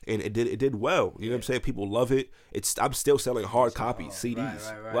iTunes, and it did well. You know what I'm saying? People love it. I'm still selling hard copies,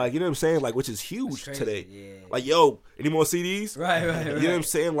 CDs. Right. Like, you know what I'm saying? Like, which is huge today. Yeah. Like, yo, any more CDs? Right. You know what I'm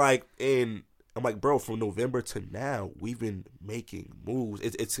saying? Like, and I'm like, bro, from November to now, we've been making moves.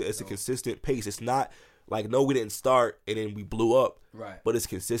 It's a consistent pace. It's not Like, no, we didn't start and then we blew up. Right. But it's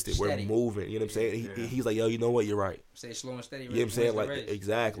consistent. Steady. We're moving. You know what I'm saying? He's like, yo, you know what? You're right. Say slow and steady. You know what I'm saying? Like,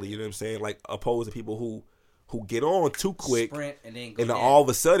 exactly. You know what I'm saying? Like, opposed to people who get on too quick, sprint and then then all of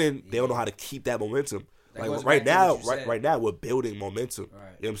a sudden they don't know how to keep that momentum. That like right now we're building momentum. Right.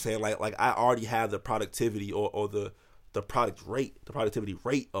 You know what I'm saying? Like I already have the productivity or the productivity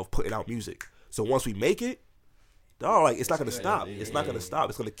rate of putting out music. So once we make it, dog, like it's not gonna stop. It's not gonna stop.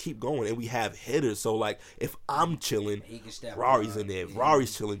 It's gonna keep going, and we have hitters. So like, if I'm chilling, Rari's in there. If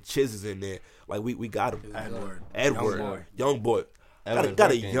Rari's chilling, Chiz is in there. Like we got him. Edward, young boy. Got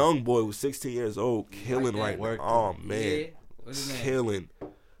a young boy who's 16 years old, killing right now. Oh man, killing.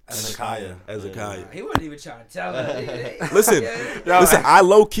 Ezekiah. He wasn't even trying to tell her. Listen, I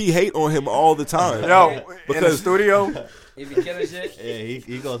low key hate on him all the time. Yo, because in the studio. If he killing shit, yeah,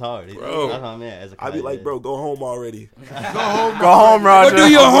 he goes hard. Bro, that's my man. I be like, bro, go home already. Go home, Roger. Go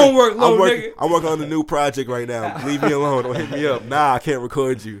do your homework, little nigga. I'm working on a new project right now. Leave me alone. Don't hit me up. Nah, I can't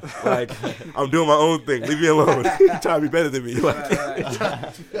record you. Like, I'm doing my own thing. Leave me alone. You trying to be better than me. Like,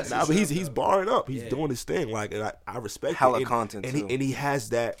 nah, but he's barring up. He's doing his thing. Like, and I respect hella it. Content too. And he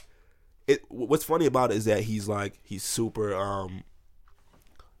has that. What's funny about it is that he's super.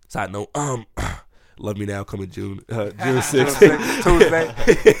 Side note. Love Me Now coming June 6th. Tuesday.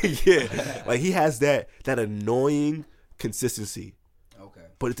 Yeah. Like, he has that annoying consistency. Okay.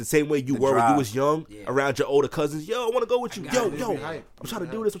 But it's the same way you were when you was young, around your older cousins. Yo, I want to go with you. Yo, I'm trying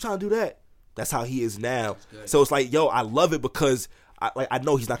to do this. I'm trying to do that. That's how he is now. So it's like, yo, I love it because I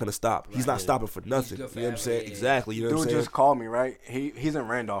know he's not going to stop. He's not stopping for nothing. You know what I'm saying? Exactly. You know what I'm saying? Dude just called me, right? He's in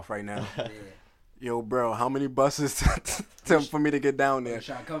Randolph right now. Yo, bro, how many buses for me to get down there?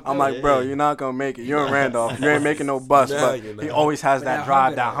 I'm like, bro, you're not going to make it. You're in Randolph. You ain't making no bus. But he always has that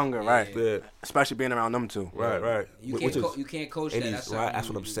drive, that hunger, right? Yeah. Especially being around them two. Right. You can't coach that. That's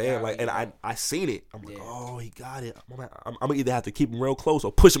what I'm saying. Like, and I seen it. I'm like, oh, he got it. I'm going to either have to keep him real close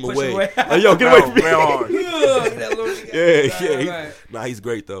or push him away. Like, yo, get away from me. Real hard. Yeah. Nah, he's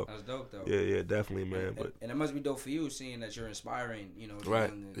great, though. That's dope, though. Yeah, definitely, man. And it must be dope for you, seeing that you're inspiring,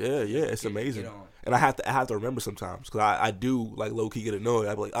 right. Yeah, it's amazing. And I have to remember sometimes, because I do, like, low-key get annoyed.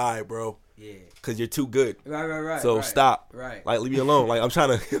 I be like, all right, bro. Yeah. Because you're too good. Right. So stop. Right. Like, leave me alone. Like, I'm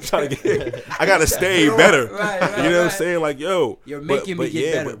trying to get, I got to stay better. Right. You know what I'm saying? Like, yo. You're making me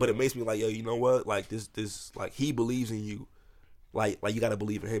get better. But it makes me like, yo, you know what? Like, this, like, he believes in you. Like you got to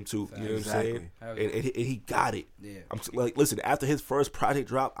believe in him, too. You know what I'm saying? And he got it. Yeah. I'm like, listen, after his first project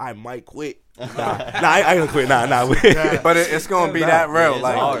drop, I might quit. Nah, I ain't gonna quit. Nah. But it's gonna be that real. Yeah,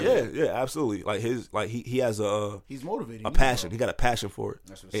 like, hard. Yeah, absolutely. Like he has he's motivating. A passion. He got a passion for it.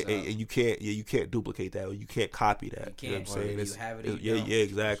 That's what's and you can't duplicate that, or you can't copy that. You know what I'm saying? Yeah,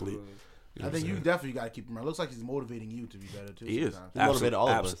 exactly. I think you definitely got to keep him around. Looks like he's motivating you to be better too. He is. He motivated all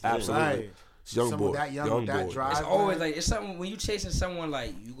of us. Absolutely. Right. Young boy. Young boy. Drive, it's always like, it's something when you chasing someone,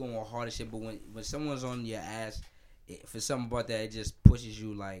 like, you going hard as shit, but when someone's on your ass, for something about that, it just pushes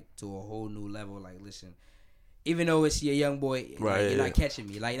you like to a whole new level. Like, listen, even though it's your young boy, right, you're not catching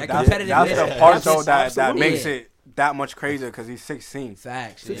me. Like, that that's competitive. That's the part though that makes it that much crazier, because he's 16.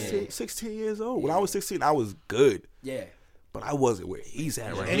 Facts. 16 years old. When I was 16, I was good. Yeah. But I wasn't where he's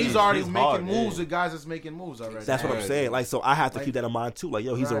at right now. And he's already making moves with guys that's making moves already. That's what I'm saying. Like, so I have to keep that in mind too. Like,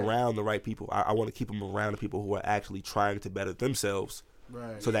 yo, he's around the right people. I want to keep him around the people who are actually trying to better themselves,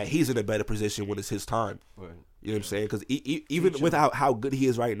 so that he's in a better position when it's his time. Right. You know what I'm saying? Because even with how good he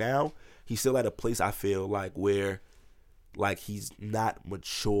is right now, he's still at a place, I feel like, where, like, he's not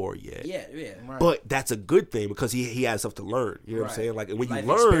mature yet. Yeah. Right. But that's a good thing, because he has stuff to learn. You know what I'm saying? Like, and when you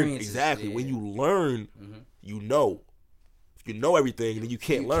learn, when you learn, you know. If you know everything, then you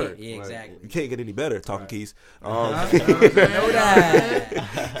can't learn. Yeah, exactly. You can't get any better. Talking keys. Know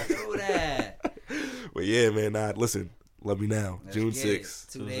that. But yeah, man. Listen. Love Me Now. June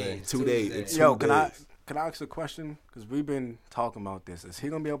 6th. 2 days. Yo, can I ask a question? Because we've been talking about this. Is he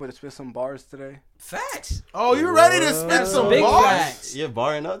gonna be able to spit some bars today? Facts. Oh, you ready to spit some big bars? Facts. You're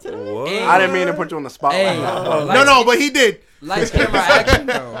barring up today? What? I didn't mean to put you on the spot. No, but he did. Lights, camera, action.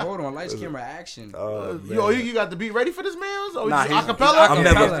 No, hold on. Lights, camera, action. Yo, you got the beat ready for this, man? Oh, nah, acapella?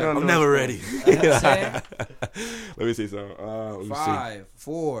 I'm never ready. You know what I'm saying? Let me see something. 5,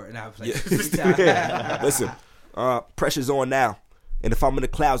 4, and I was like, Listen, pressure's on now. And if I'm in the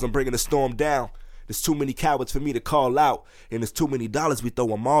clouds, I'm bringing the storm down. There's too many cowards for me to call out, and there's too many dollars we throw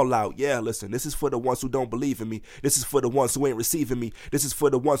them all out. Yeah, listen, this is for the ones who don't believe in me. This is for the ones who ain't receiving me. This is for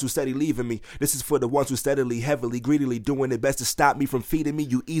the ones who steady leaving me. This is for the ones who steadily, heavily, greedily doing their best to stop me from feeding me.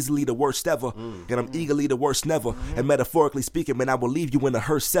 You easily the worst ever, and I'm eagerly the worst never. And metaphorically speaking, man, I will leave you in a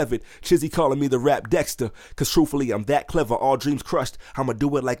hearse severed. Chizzy calling me the rap Dexter, cause truthfully, I'm that clever. All dreams crushed. I'ma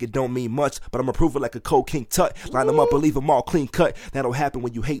do it like it don't mean much, but I'ma prove it like a cold king tut. Line them up and leave them all clean cut. That'll happen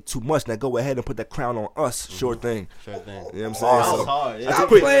when you hate too much. Now go ahead and put that crown on us. Sure thing. Sure thing. You know what I'm saying? That was hard.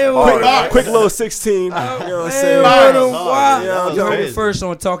 Yeah. Quick little 16. You know what I'm saying? You're first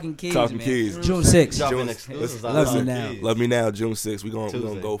on Talking Keys, Talking man. Keys. June 6th. Dropping exclusives. Love me now. Love me now, June 6th. We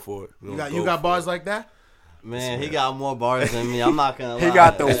gonna go for it. You got bars like that? Man, he got more bars than me. I'm not gonna lie. He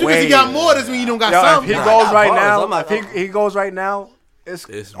got the Because wave. he got more doesn't mean you don't got Yo, some. if he goes right bars. now, I'm not if he goes right now,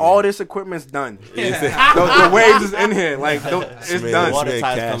 it's all all this equipment's done. The waves is in here, like it's done. Water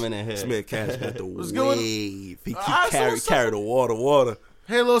tide's coming in here. Smith Cash got the What's good with wave. He Alright, carry the water.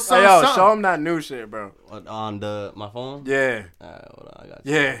 Hey, little Hey, something, yo, something. show him that new shit, bro. On my phone? Yeah, Alright, hold on. I got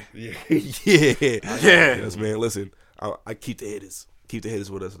you. yeah, Yeah. Yes, man. Listen, I keep the hitters. Keep the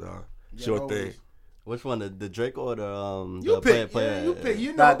hitters with us, dog. Sure thing. Which one? The Drake or the You the pick. player? Yeah, you pick.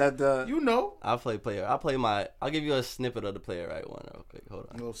 You know. that You know. I'll play player. I'll give you a snippet of the player right one real quick. Hold A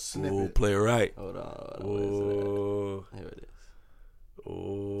on. little Ooh, snippet. play it right. Hold on. Ooh. Here it is.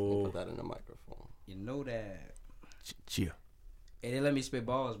 Ooh. Put that in the microphone. You know that. Cheer. Hey, they let me spit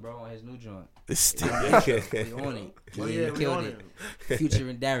balls, bro, on his new joint. It's We on it. Oh, yeah, we killed on it. it. Future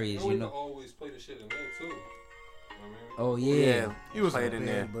and Darius, you know. always play the shit in there too. Oh, yeah. yeah, He was played in in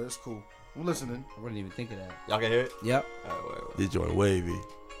there, there. but it's cool. I'm listening. I wouldn't even think of that. Y'all can hear it? Yep. Alright, wait. This joint wavy.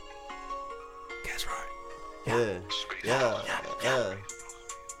 That's right. Yeah.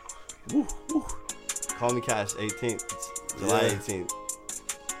 Woo, woo. Call me Cash 18th. July 18th.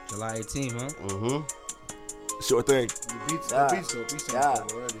 July 18th, huh? Mm-hmm. Sure thing. The beats, Yeah. the beats sound Yeah.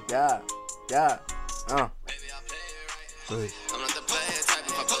 cool already. Yeah. I'm not the player type.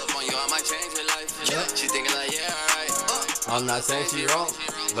 If I pull up on you, I might change your life. She thinking like, yeah, alright. I'm not saying she wrong,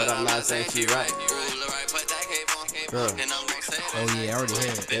 but I'm not saying she right. Rule alright, put that cape on. And I'm gonna say that. Oh, yeah, I already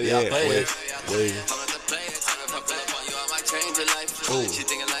heard it. Baby, I play it. Wavy. I'm not the player type. If I pull up on you, I might change your life. She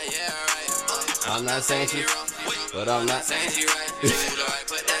thinking like, yeah, alright. I'm not saying she wrong, but I'm not Saying she right. Rule alright,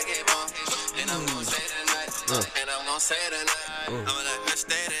 put that cape on. And I'm gonna say tonight. And I'm gonna say tonight. I'ma let her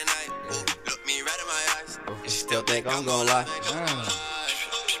stay tonight. Look me right in my eyes. she still think I'm gonna lie. I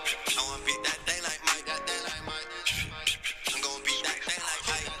wanna beat that thing like Mike. I'm gonna beat that thing like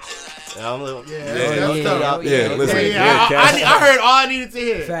Mike. Yeah, I'm little. Yeah, listen. Yeah, I heard all I needed to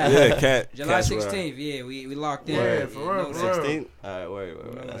hear. Fact. Yeah, cat. July Cat's 16th, right. yeah, we locked in. Yeah, for real, You for know real. that. 16? Alright, wait.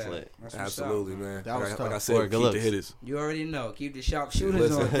 That's lit. That's what's Absolutely, up. man. That was like tough. I said, Good keep the looks. hitters. You already know. Keep the sharp shooters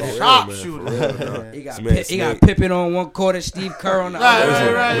Listen, on for deck. real, Sharp man, shooter. for real, dog. He got, Smith, he got Smith. Pippen on one quarter, Steve Kerr on the Right,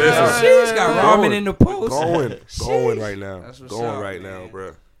 other. right, listen. right, She's got right. ramen in the post. Going Sheesh. right now. That's what's Going up, right man. now,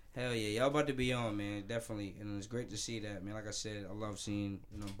 bro. Hell yeah, y'all about to be on, man. Definitely, and it's great to see that, man. Like I said, I love seeing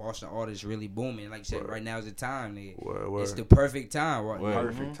Boston artists really booming. Like you said, right now is the time. Word. It's the perfect time. Right? Word.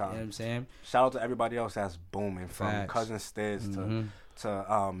 Perfect You know what time. I'm saying? Shout out to everybody else that's booming, from Facts. Cousin Stiz Mhm.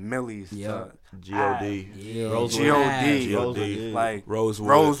 to Millie's Yep. to G.O.D. Yeah. Rosewood. G.O.D. G.O.D. like Rosewood.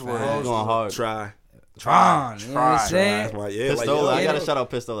 Rosewood. It's going hard. Try. Tron, you know what I'm Try. saying? That's my, yeah, like, Pistol, yo, I yeah. gotta shout out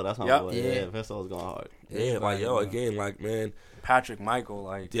Pistol. That's my Yep. boy. Yeah. Yeah, Pistol is going hard. yeah, like, yo, again, like, man, Patrick Michael,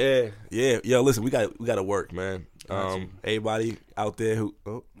 like yeah. Yo, listen, we got to work, man. Everybody out there who,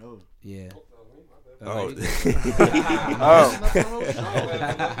 Yeah. oh,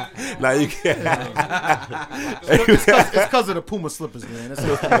 oh now you can't. It's because of the Puma slippers, man. That's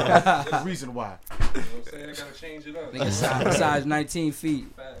the reason why. You know what I'm saying? I gotta change it up. Nigga size 19 feet.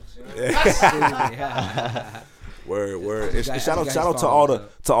 Facts, you know? Word. And guys- shout you out guys to follow all the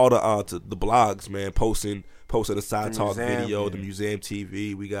us to the blogs, man, posting the side The talk museum, video, yeah. the museum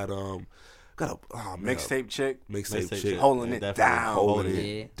TV. We got mixtape chick mixtape Mixtape chick holding it definitely. down. holding Yeah.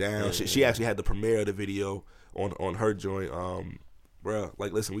 it down. Yeah, She actually had the premiere of the video on her joint. Bruh,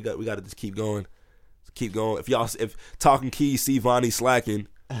 like, listen, we got to just keep going. If Talking Keys see Vanni slacking,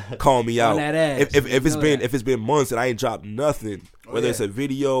 call me out. On that ass. If it's You know been that. if it's been months and I ain't dropped nothing, whether yeah. it's a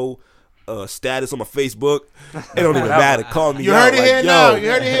video, status on my Facebook, it don't even matter. Call me You out. heard it like, here yo, now. You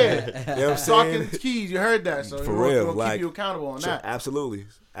heard it here. You know what I'm saying? Talking keys, you heard that. So For we'll real, keep like, you accountable on So, that. absolutely,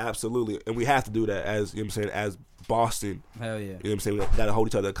 and we have to do that as, you know what I'm saying, as Boston. Hell yeah. You know what I'm saying? We gotta hold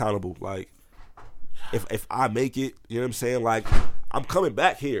each other accountable. Like, if I make it, you know what I'm saying, like, I'm coming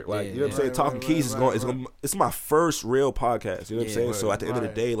back here. Like, Yeah, you know what I'm saying? right, Talking right, Keys right, is going. It's my first real podcast. You know what I'm Yeah, saying? So at the end of the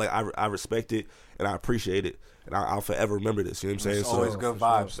right. day, like, I respect it and I appreciate it, and I'll forever remember this. You know what I'm saying? It's always good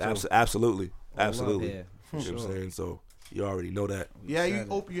vibes. too. Absolutely. Absolutely. Yeah, You know what I'm saying? So you already know that. Yeah, you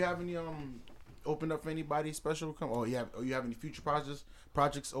have any open up for anybody special? You have any future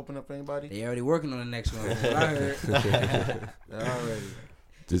projects open up for anybody? They already working on the next one. What I heard. Already.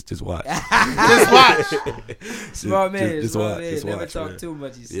 Just watch. Just watch. Smart man. Just Smart watch. man. Just Never watch, talk man. too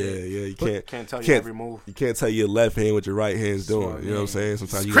much. He said. Yeah. You Can't tell you every move. You can't tell your left hand what your right hand's doing. Smart You know what I'm saying?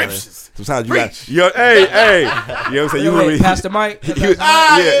 Sometimes you Scriptures. Sometimes you got. Hey. You know what I'm saying? You Wait, really. Pastor Mike. Yeah.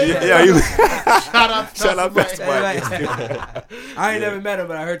 Shout out, Pastor Mike. I ain't never met him,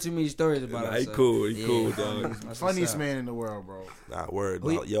 but I heard too many stories about him. He so. cool. He Yeah. cool, dog. That's Funniest what's up. man in the world, bro. Nah, word.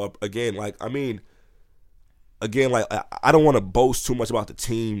 Who Dog. Yo, again, I don't want to boast too much about the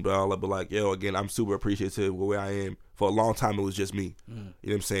team, but again, I'm super appreciative of where I am. For a long time, it was just me. You know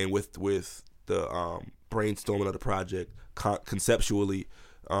what I'm saying? With the brainstorming of the project, conceptually,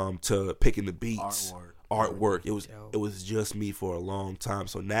 to picking the beats, artwork. It was just me for a long time.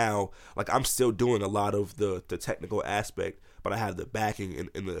 So now, I'm still doing a lot of the technical aspect, but I have the backing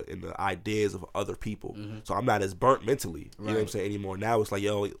in the ideas of other people. So I'm not as burnt mentally. You know what I'm saying anymore. Now it's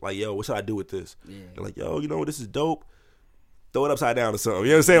yo, what should I do with this? Yeah. They're like, yo, this is dope. Throw it upside down or something. You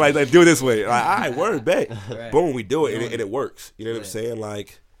know what I'm saying? Like do it this way. All right, word, bet. Right. Boom, we do it, and it works. You know what I'm saying?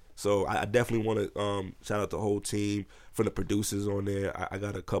 So I definitely want to shout out the whole team, from the producers on there. I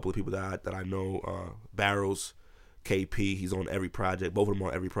got a couple of people that I know. Barrels, KP, he's on every project. Both of them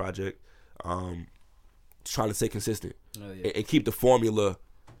on every project. Trying to stay consistent and keep the formula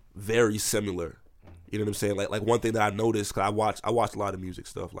very similar. You know what I'm saying? Like one thing that I noticed, cause I watch a lot of music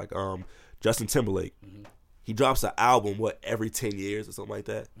stuff. Justin Timberlake, he drops an album every 10 years or something like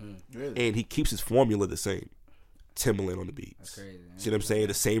that, Really? and he keeps his formula the same. Timberland on the beats. That's crazy. Man. See what I'm saying?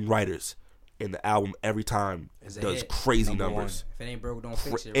 The same writers, and the album every time does crazy numbers. If it ain't broke, don't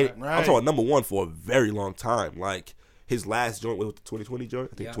fix it. And Right? I'm talking number one for a very long time. His last joint was the 2020 joint.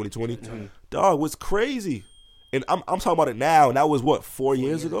 I think 2020. Dog was crazy. And I'm talking about it now, and that was 4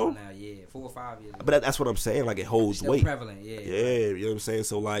 years ago? Now, yeah, 4 or 5 years ago. But that's what I'm saying. It holds Still weight. prevalent, yeah. You know what I'm saying?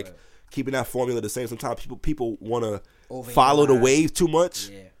 So keeping that formula the same. Sometimes people want to follow the wave too much,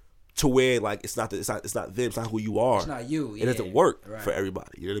 to where it's not them. It's not who you are. It's not you. It doesn't work for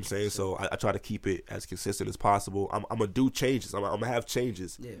everybody. You know what I'm saying? So I try to keep it as consistent as possible. I'm gonna do changes. I'm gonna have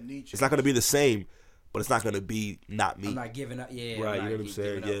changes. Yeah. It's not gonna be the same, but it's not gonna be not me. I'm not giving up. Yeah, Right, I'm you know not what I'm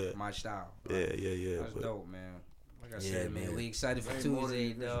saying? giving up Yeah. my style. Yeah. That's But dope, man. Like I said, man, we excited for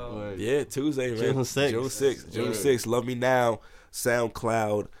Tuesday, though. yeah, Tuesday, man. June 6th. June 6th. Love Me Now.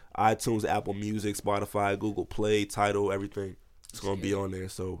 SoundCloud, iTunes, Apple Music, Spotify, Google Play, Tidal, everything. It's gonna be on there.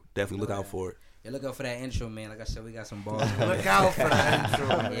 So definitely look out for it. Yeah, look out for that intro, man. Like I said, we got some balls. Look out for that intro,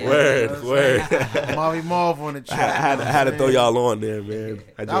 man. Yeah, Word. Molly Marv on the chat. I had to throw y'all on there, man.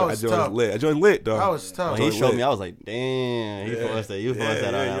 I was joined tough. lit. I joined lit, dog. That was tough. When he showed me, I was like, damn, he forced that. You forced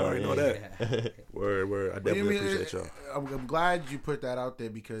that You out. already know that. Word. I definitely appreciate y'all. I'm glad you put that out there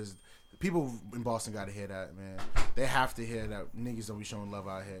because people in Boston got to hear that, man. They have to hear that niggas don't be showing love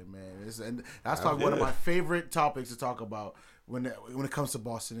out here, man. And that's probably one of my favorite topics to talk about when it comes to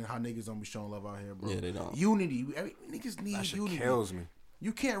Boston and how niggas don't be showing love out here, bro. Yeah, they don't. Unity. Niggas need That shit unity. kills me.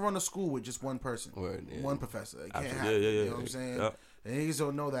 You can't run a school with just one person, Word, yeah. one professor. It can't Absolutely. happen. Yeah. You know what I'm saying? Yep. And niggas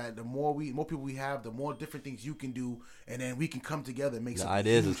don't know that the more people we have, the more different things you can do, and then we can come together and make The something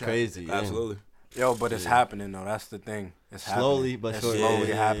ideas huge is crazy. Yeah. Absolutely. Yo, but it's happening though. That's the thing. It's Slowly, happening. but It's surely. slowly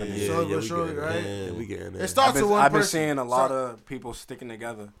Yeah, happening. Yeah, Slowly yeah, but we surely, getting right? there. Yeah, we getting there. It starts with one I've been person. seeing a lot of people sticking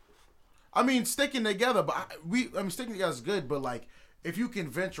together. I mean, sticking together, but sticking together is good. But if you can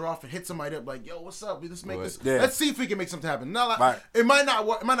venture off and hit somebody up, yo, what's up? Let's make this. Yeah. Let's see if we can make something happen. Not Right. It might not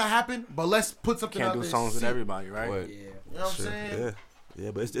work. It might not happen. But let's put something Can't out do there. songs with see. everybody, right? Word. Yeah. You know what I'm saying?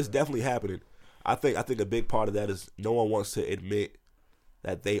 Yeah, but it's definitely happening. I think a big part of that is no one wants to admit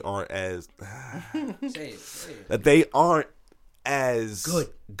that they aren't as Say it. that they aren't as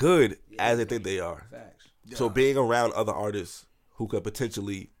Good. as they think they are. Facts. So being around other artists who could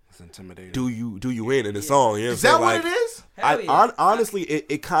potentially It's intimidating. do you in the song, you know what I'm Is saying? that what it is? Hell yeah. Honestly,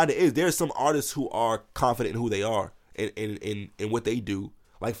 it kind of is. There's some artists who are confident in who they are and in what they do.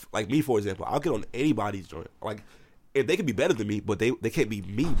 Like me, for example, I'll get on anybody's joint. If they can be better than me, but they can't be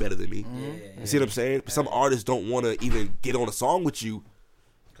me better than me. You see what I'm saying? Some artists don't want to even get on a song with you.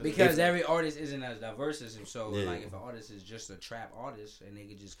 Because every artist isn't as diverse as him. So, Yeah. if an artist is just a trap artist and they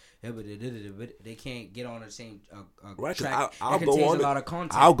could just, they can't get on the same Right, 'cause track. I'll that go contains on a lot of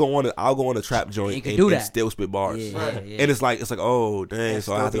content. I'll go on a trap joint You can and, do and that. still spit bars. Yeah, Right. yeah. And it's like oh dang, And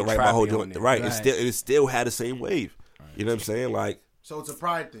so I have to still be write my whole trappy on joint it. right. Right. It still had the same wave. You know what I'm saying? So it's a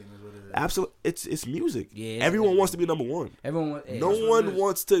pride thing, is what it is. Absolutely, it's music. Yeah, everyone wants to be number one. Everyone, no one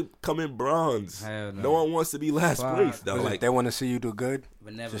wants to come in bronze. No one wants to be last place. Though. Like they want to see you do good,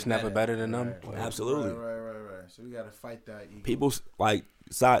 but never better than them. Right. Absolutely. Right. So we gotta fight that. Ego. People like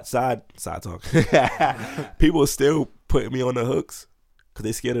side talk. People are still putting me on the hooks because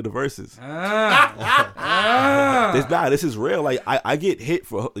they scared of the verses. This is real. Like I get hit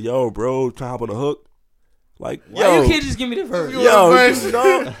for bro, trying to hop on the hook. Like, why you can't just give me the verse?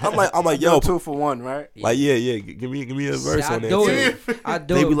 I'm like, yo, 2 for 1, right? Like, yeah, give me a verse on there. I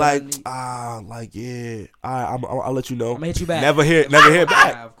do. They be like, like, yeah, I'll let you know. I'm gonna hit you back. Never hear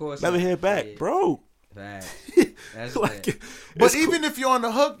back. Of course, never hear back, bro. That's like, but even if you're on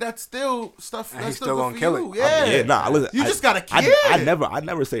the hook, that's still stuff. That's still gonna kill it. Yeah, listen, you just gotta kill I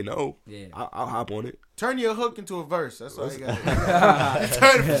never say no. Yeah, I'll hop on it. Turn your hook into a verse. That's all you got.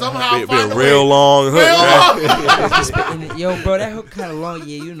 Turn it somehow. Be a real long hook. Yo, bro, that hook kind of long.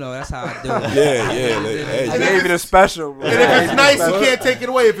 Yeah, you know that's how I do it. Yeah. I gave it a special. Bro. And if it's nice, you can't take it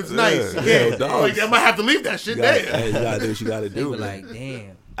away. If it's nice, you can't. Like, I might have to leave that shit there. Hey, you gotta do what you gotta do. Like,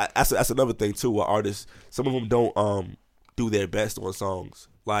 damn. That's another thing too. With artists, some of them don't do their best on songs.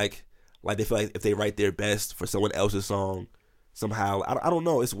 Like they feel like if they write their best for someone else's song, somehow I don't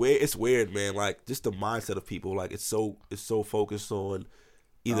know. It's weird. It's weird, man. Like just the mindset of people. Like it's so focused on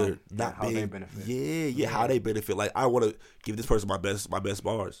either not how being they benefit. Yeah, how they benefit. Like I want to give this person my best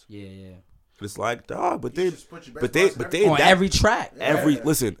bars. Yeah. It's like, dog, but then on every track.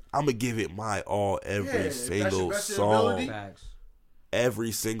 Listen, I'm gonna give it my all every single song. Facts.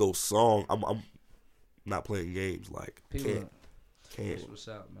 Every single song. I'm not playing games. Like can't. That's what's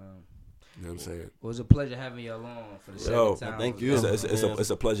up, man. You know what I'm saying? It was a pleasure having you along for the second time. Thank you. It's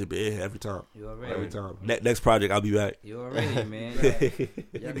a pleasure being here every time. You already. Every time. Next project, I'll be back. You already, man. He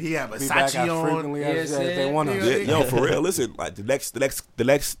have Be back Versace as on. frequently as they want to. Yo, for real. Listen, like the next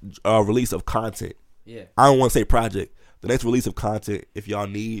release of content. Yeah. I don't want to say project. The next release of content. If y'all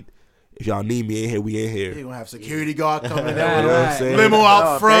need me in here, we in here. You're gonna have security guard coming in, You know what I'm saying? limo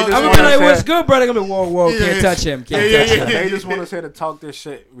out front. I'm gonna be like, "What's good, brother?" I'm gonna be, whoa, can't touch him. Can't touch him. They just want us here to talk this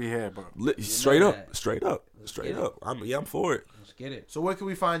shit. We here, bro. Straight up. I'm for it. Let's get it. So where can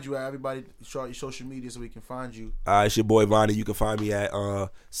we find you at? Everybody, show your social media so we can find you. It's your boy Vanni. You can find me at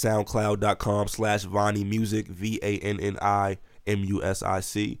soundcloud.com/Vanni Music, VANNI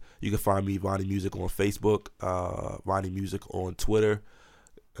MUSIC. You can find me Vanni Music on Facebook, Vanni Music on Twitter.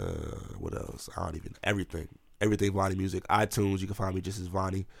 What else? Everything Vanni Music. iTunes, you can find me just as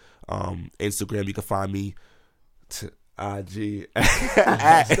Vanni. Instagram, you can find me IG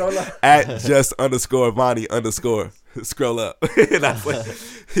at just _Vanni _ scroll up. And I like,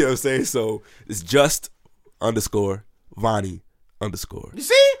 you know what I'm saying? So it's just _Vanni _ You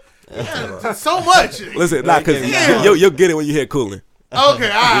see? Yeah, so much. Listen, because you'll get it when you hear Coolin'.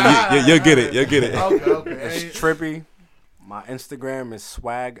 Okay, you'll get it. You'll get it. Okay. It's trippy. My Instagram is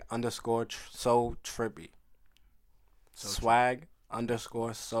swag _ so trippy. Swag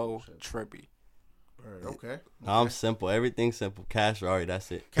 _ so trippy. Okay. No, I'm simple. Everything's simple. Cash Rari.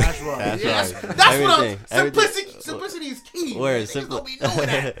 That's it. Cash Rari. Cash Yes, Rari. that's Everything. what I'm. Simplicity is key. Word. Niggas Simple. don't be knowing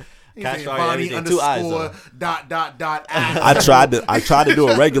that. Cash Rari. Vanni Everything. 2 eyes. _... I tried to do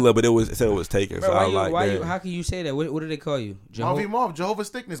it regular, but it said it was taken. Bro, So I was like, how can you say that? What do they call you? Marv, Jehovah's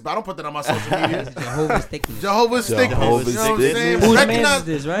Thickness, but I don't put that on my social media. Jehovah's Thickness. Jehovah's Thickness. Jehovah's You know what I'm Thickness. saying? Whose man Recognize is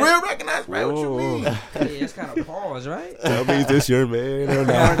this, right? Real recognized, right? What you mean? Yeah, that's kind of pause, right? tell me, is this your man or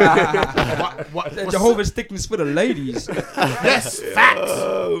not? What's Jehovah's Thickness for the ladies. Yes, facts.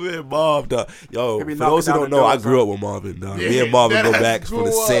 Oh man, Marv, dog. Yo, He be for those who knocking don't down know, the I doors, grew up with Marvin, dog. Me Yeah, and Marvin go that back from the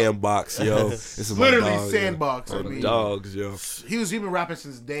grew up. sandbox, yo. This is my Literally dog, sandbox. Yo. I mean, Dogs, yo. He been rapping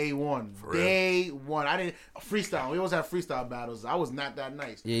since day one. real. Day one. I didn't freestyle. We always have freestyle battles. I was not that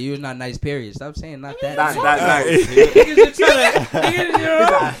nice. Yeah, you was not nice, period. Stop saying not that Not nice. that nice. Niggas just trying to,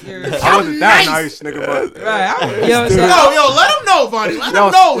 I wasn't that nice, nigga, but right, you know what I'm saying? Yo, let him know, Vanni. Let him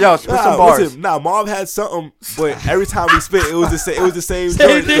know. yo, spit some bars. Listen, Marv had something, but every time we spit, it was the same. It was the same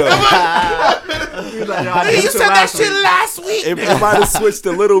joint. thing. Hey, you said that shit last week. It might have switched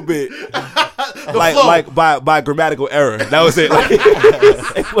a little bit, flow. like by grammatical error. That was it.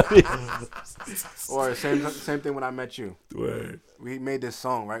 Or same thing when I met you. Word. We made this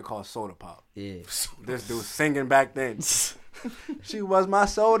song, right, called Soda Pop. Yeah. This dude singing back then. She was my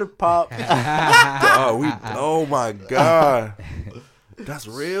soda pop. Oh my God, that's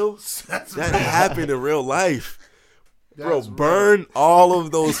real. That happened in real life. Bro, burn all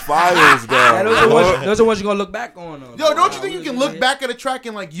of those files down. Those are the ones you're gonna look back on. Yo, don't you think you can look back at a track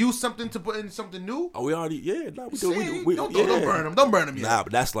and like use something to put in something new? Oh, we already, we do. Don't burn them. Don't burn them yet. Nah,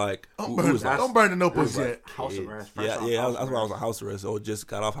 but that's like, don't burn the notebooks yet. House arrest. That's why I was on house arrest or just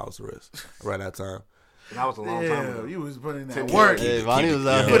got off house arrest around that time. That was a long time ago. You was putting that work. Hey, Vanni was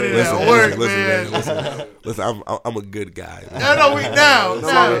out Put here. in that work, man. Listen, I'm a good guy. I know we down. No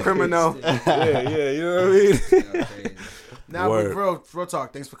longer criminal. Yeah, you know what I mean? Now, but real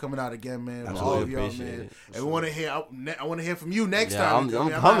talk. Thanks for coming out again, man. Absolutely All of y'all, appreciate man. it. And we want to hear. I want to hear from you next Yeah, time. I'm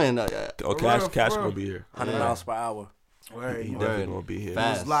coming. Oh, Cash gonna be here. 100 miles per hour. Right. He definitely gonna be here.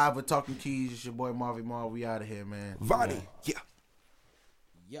 Fast. It's live with Talking Keys. It's your boy Marvy Mar. We out of here, man. Vanni, yeah.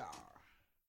 Yeah.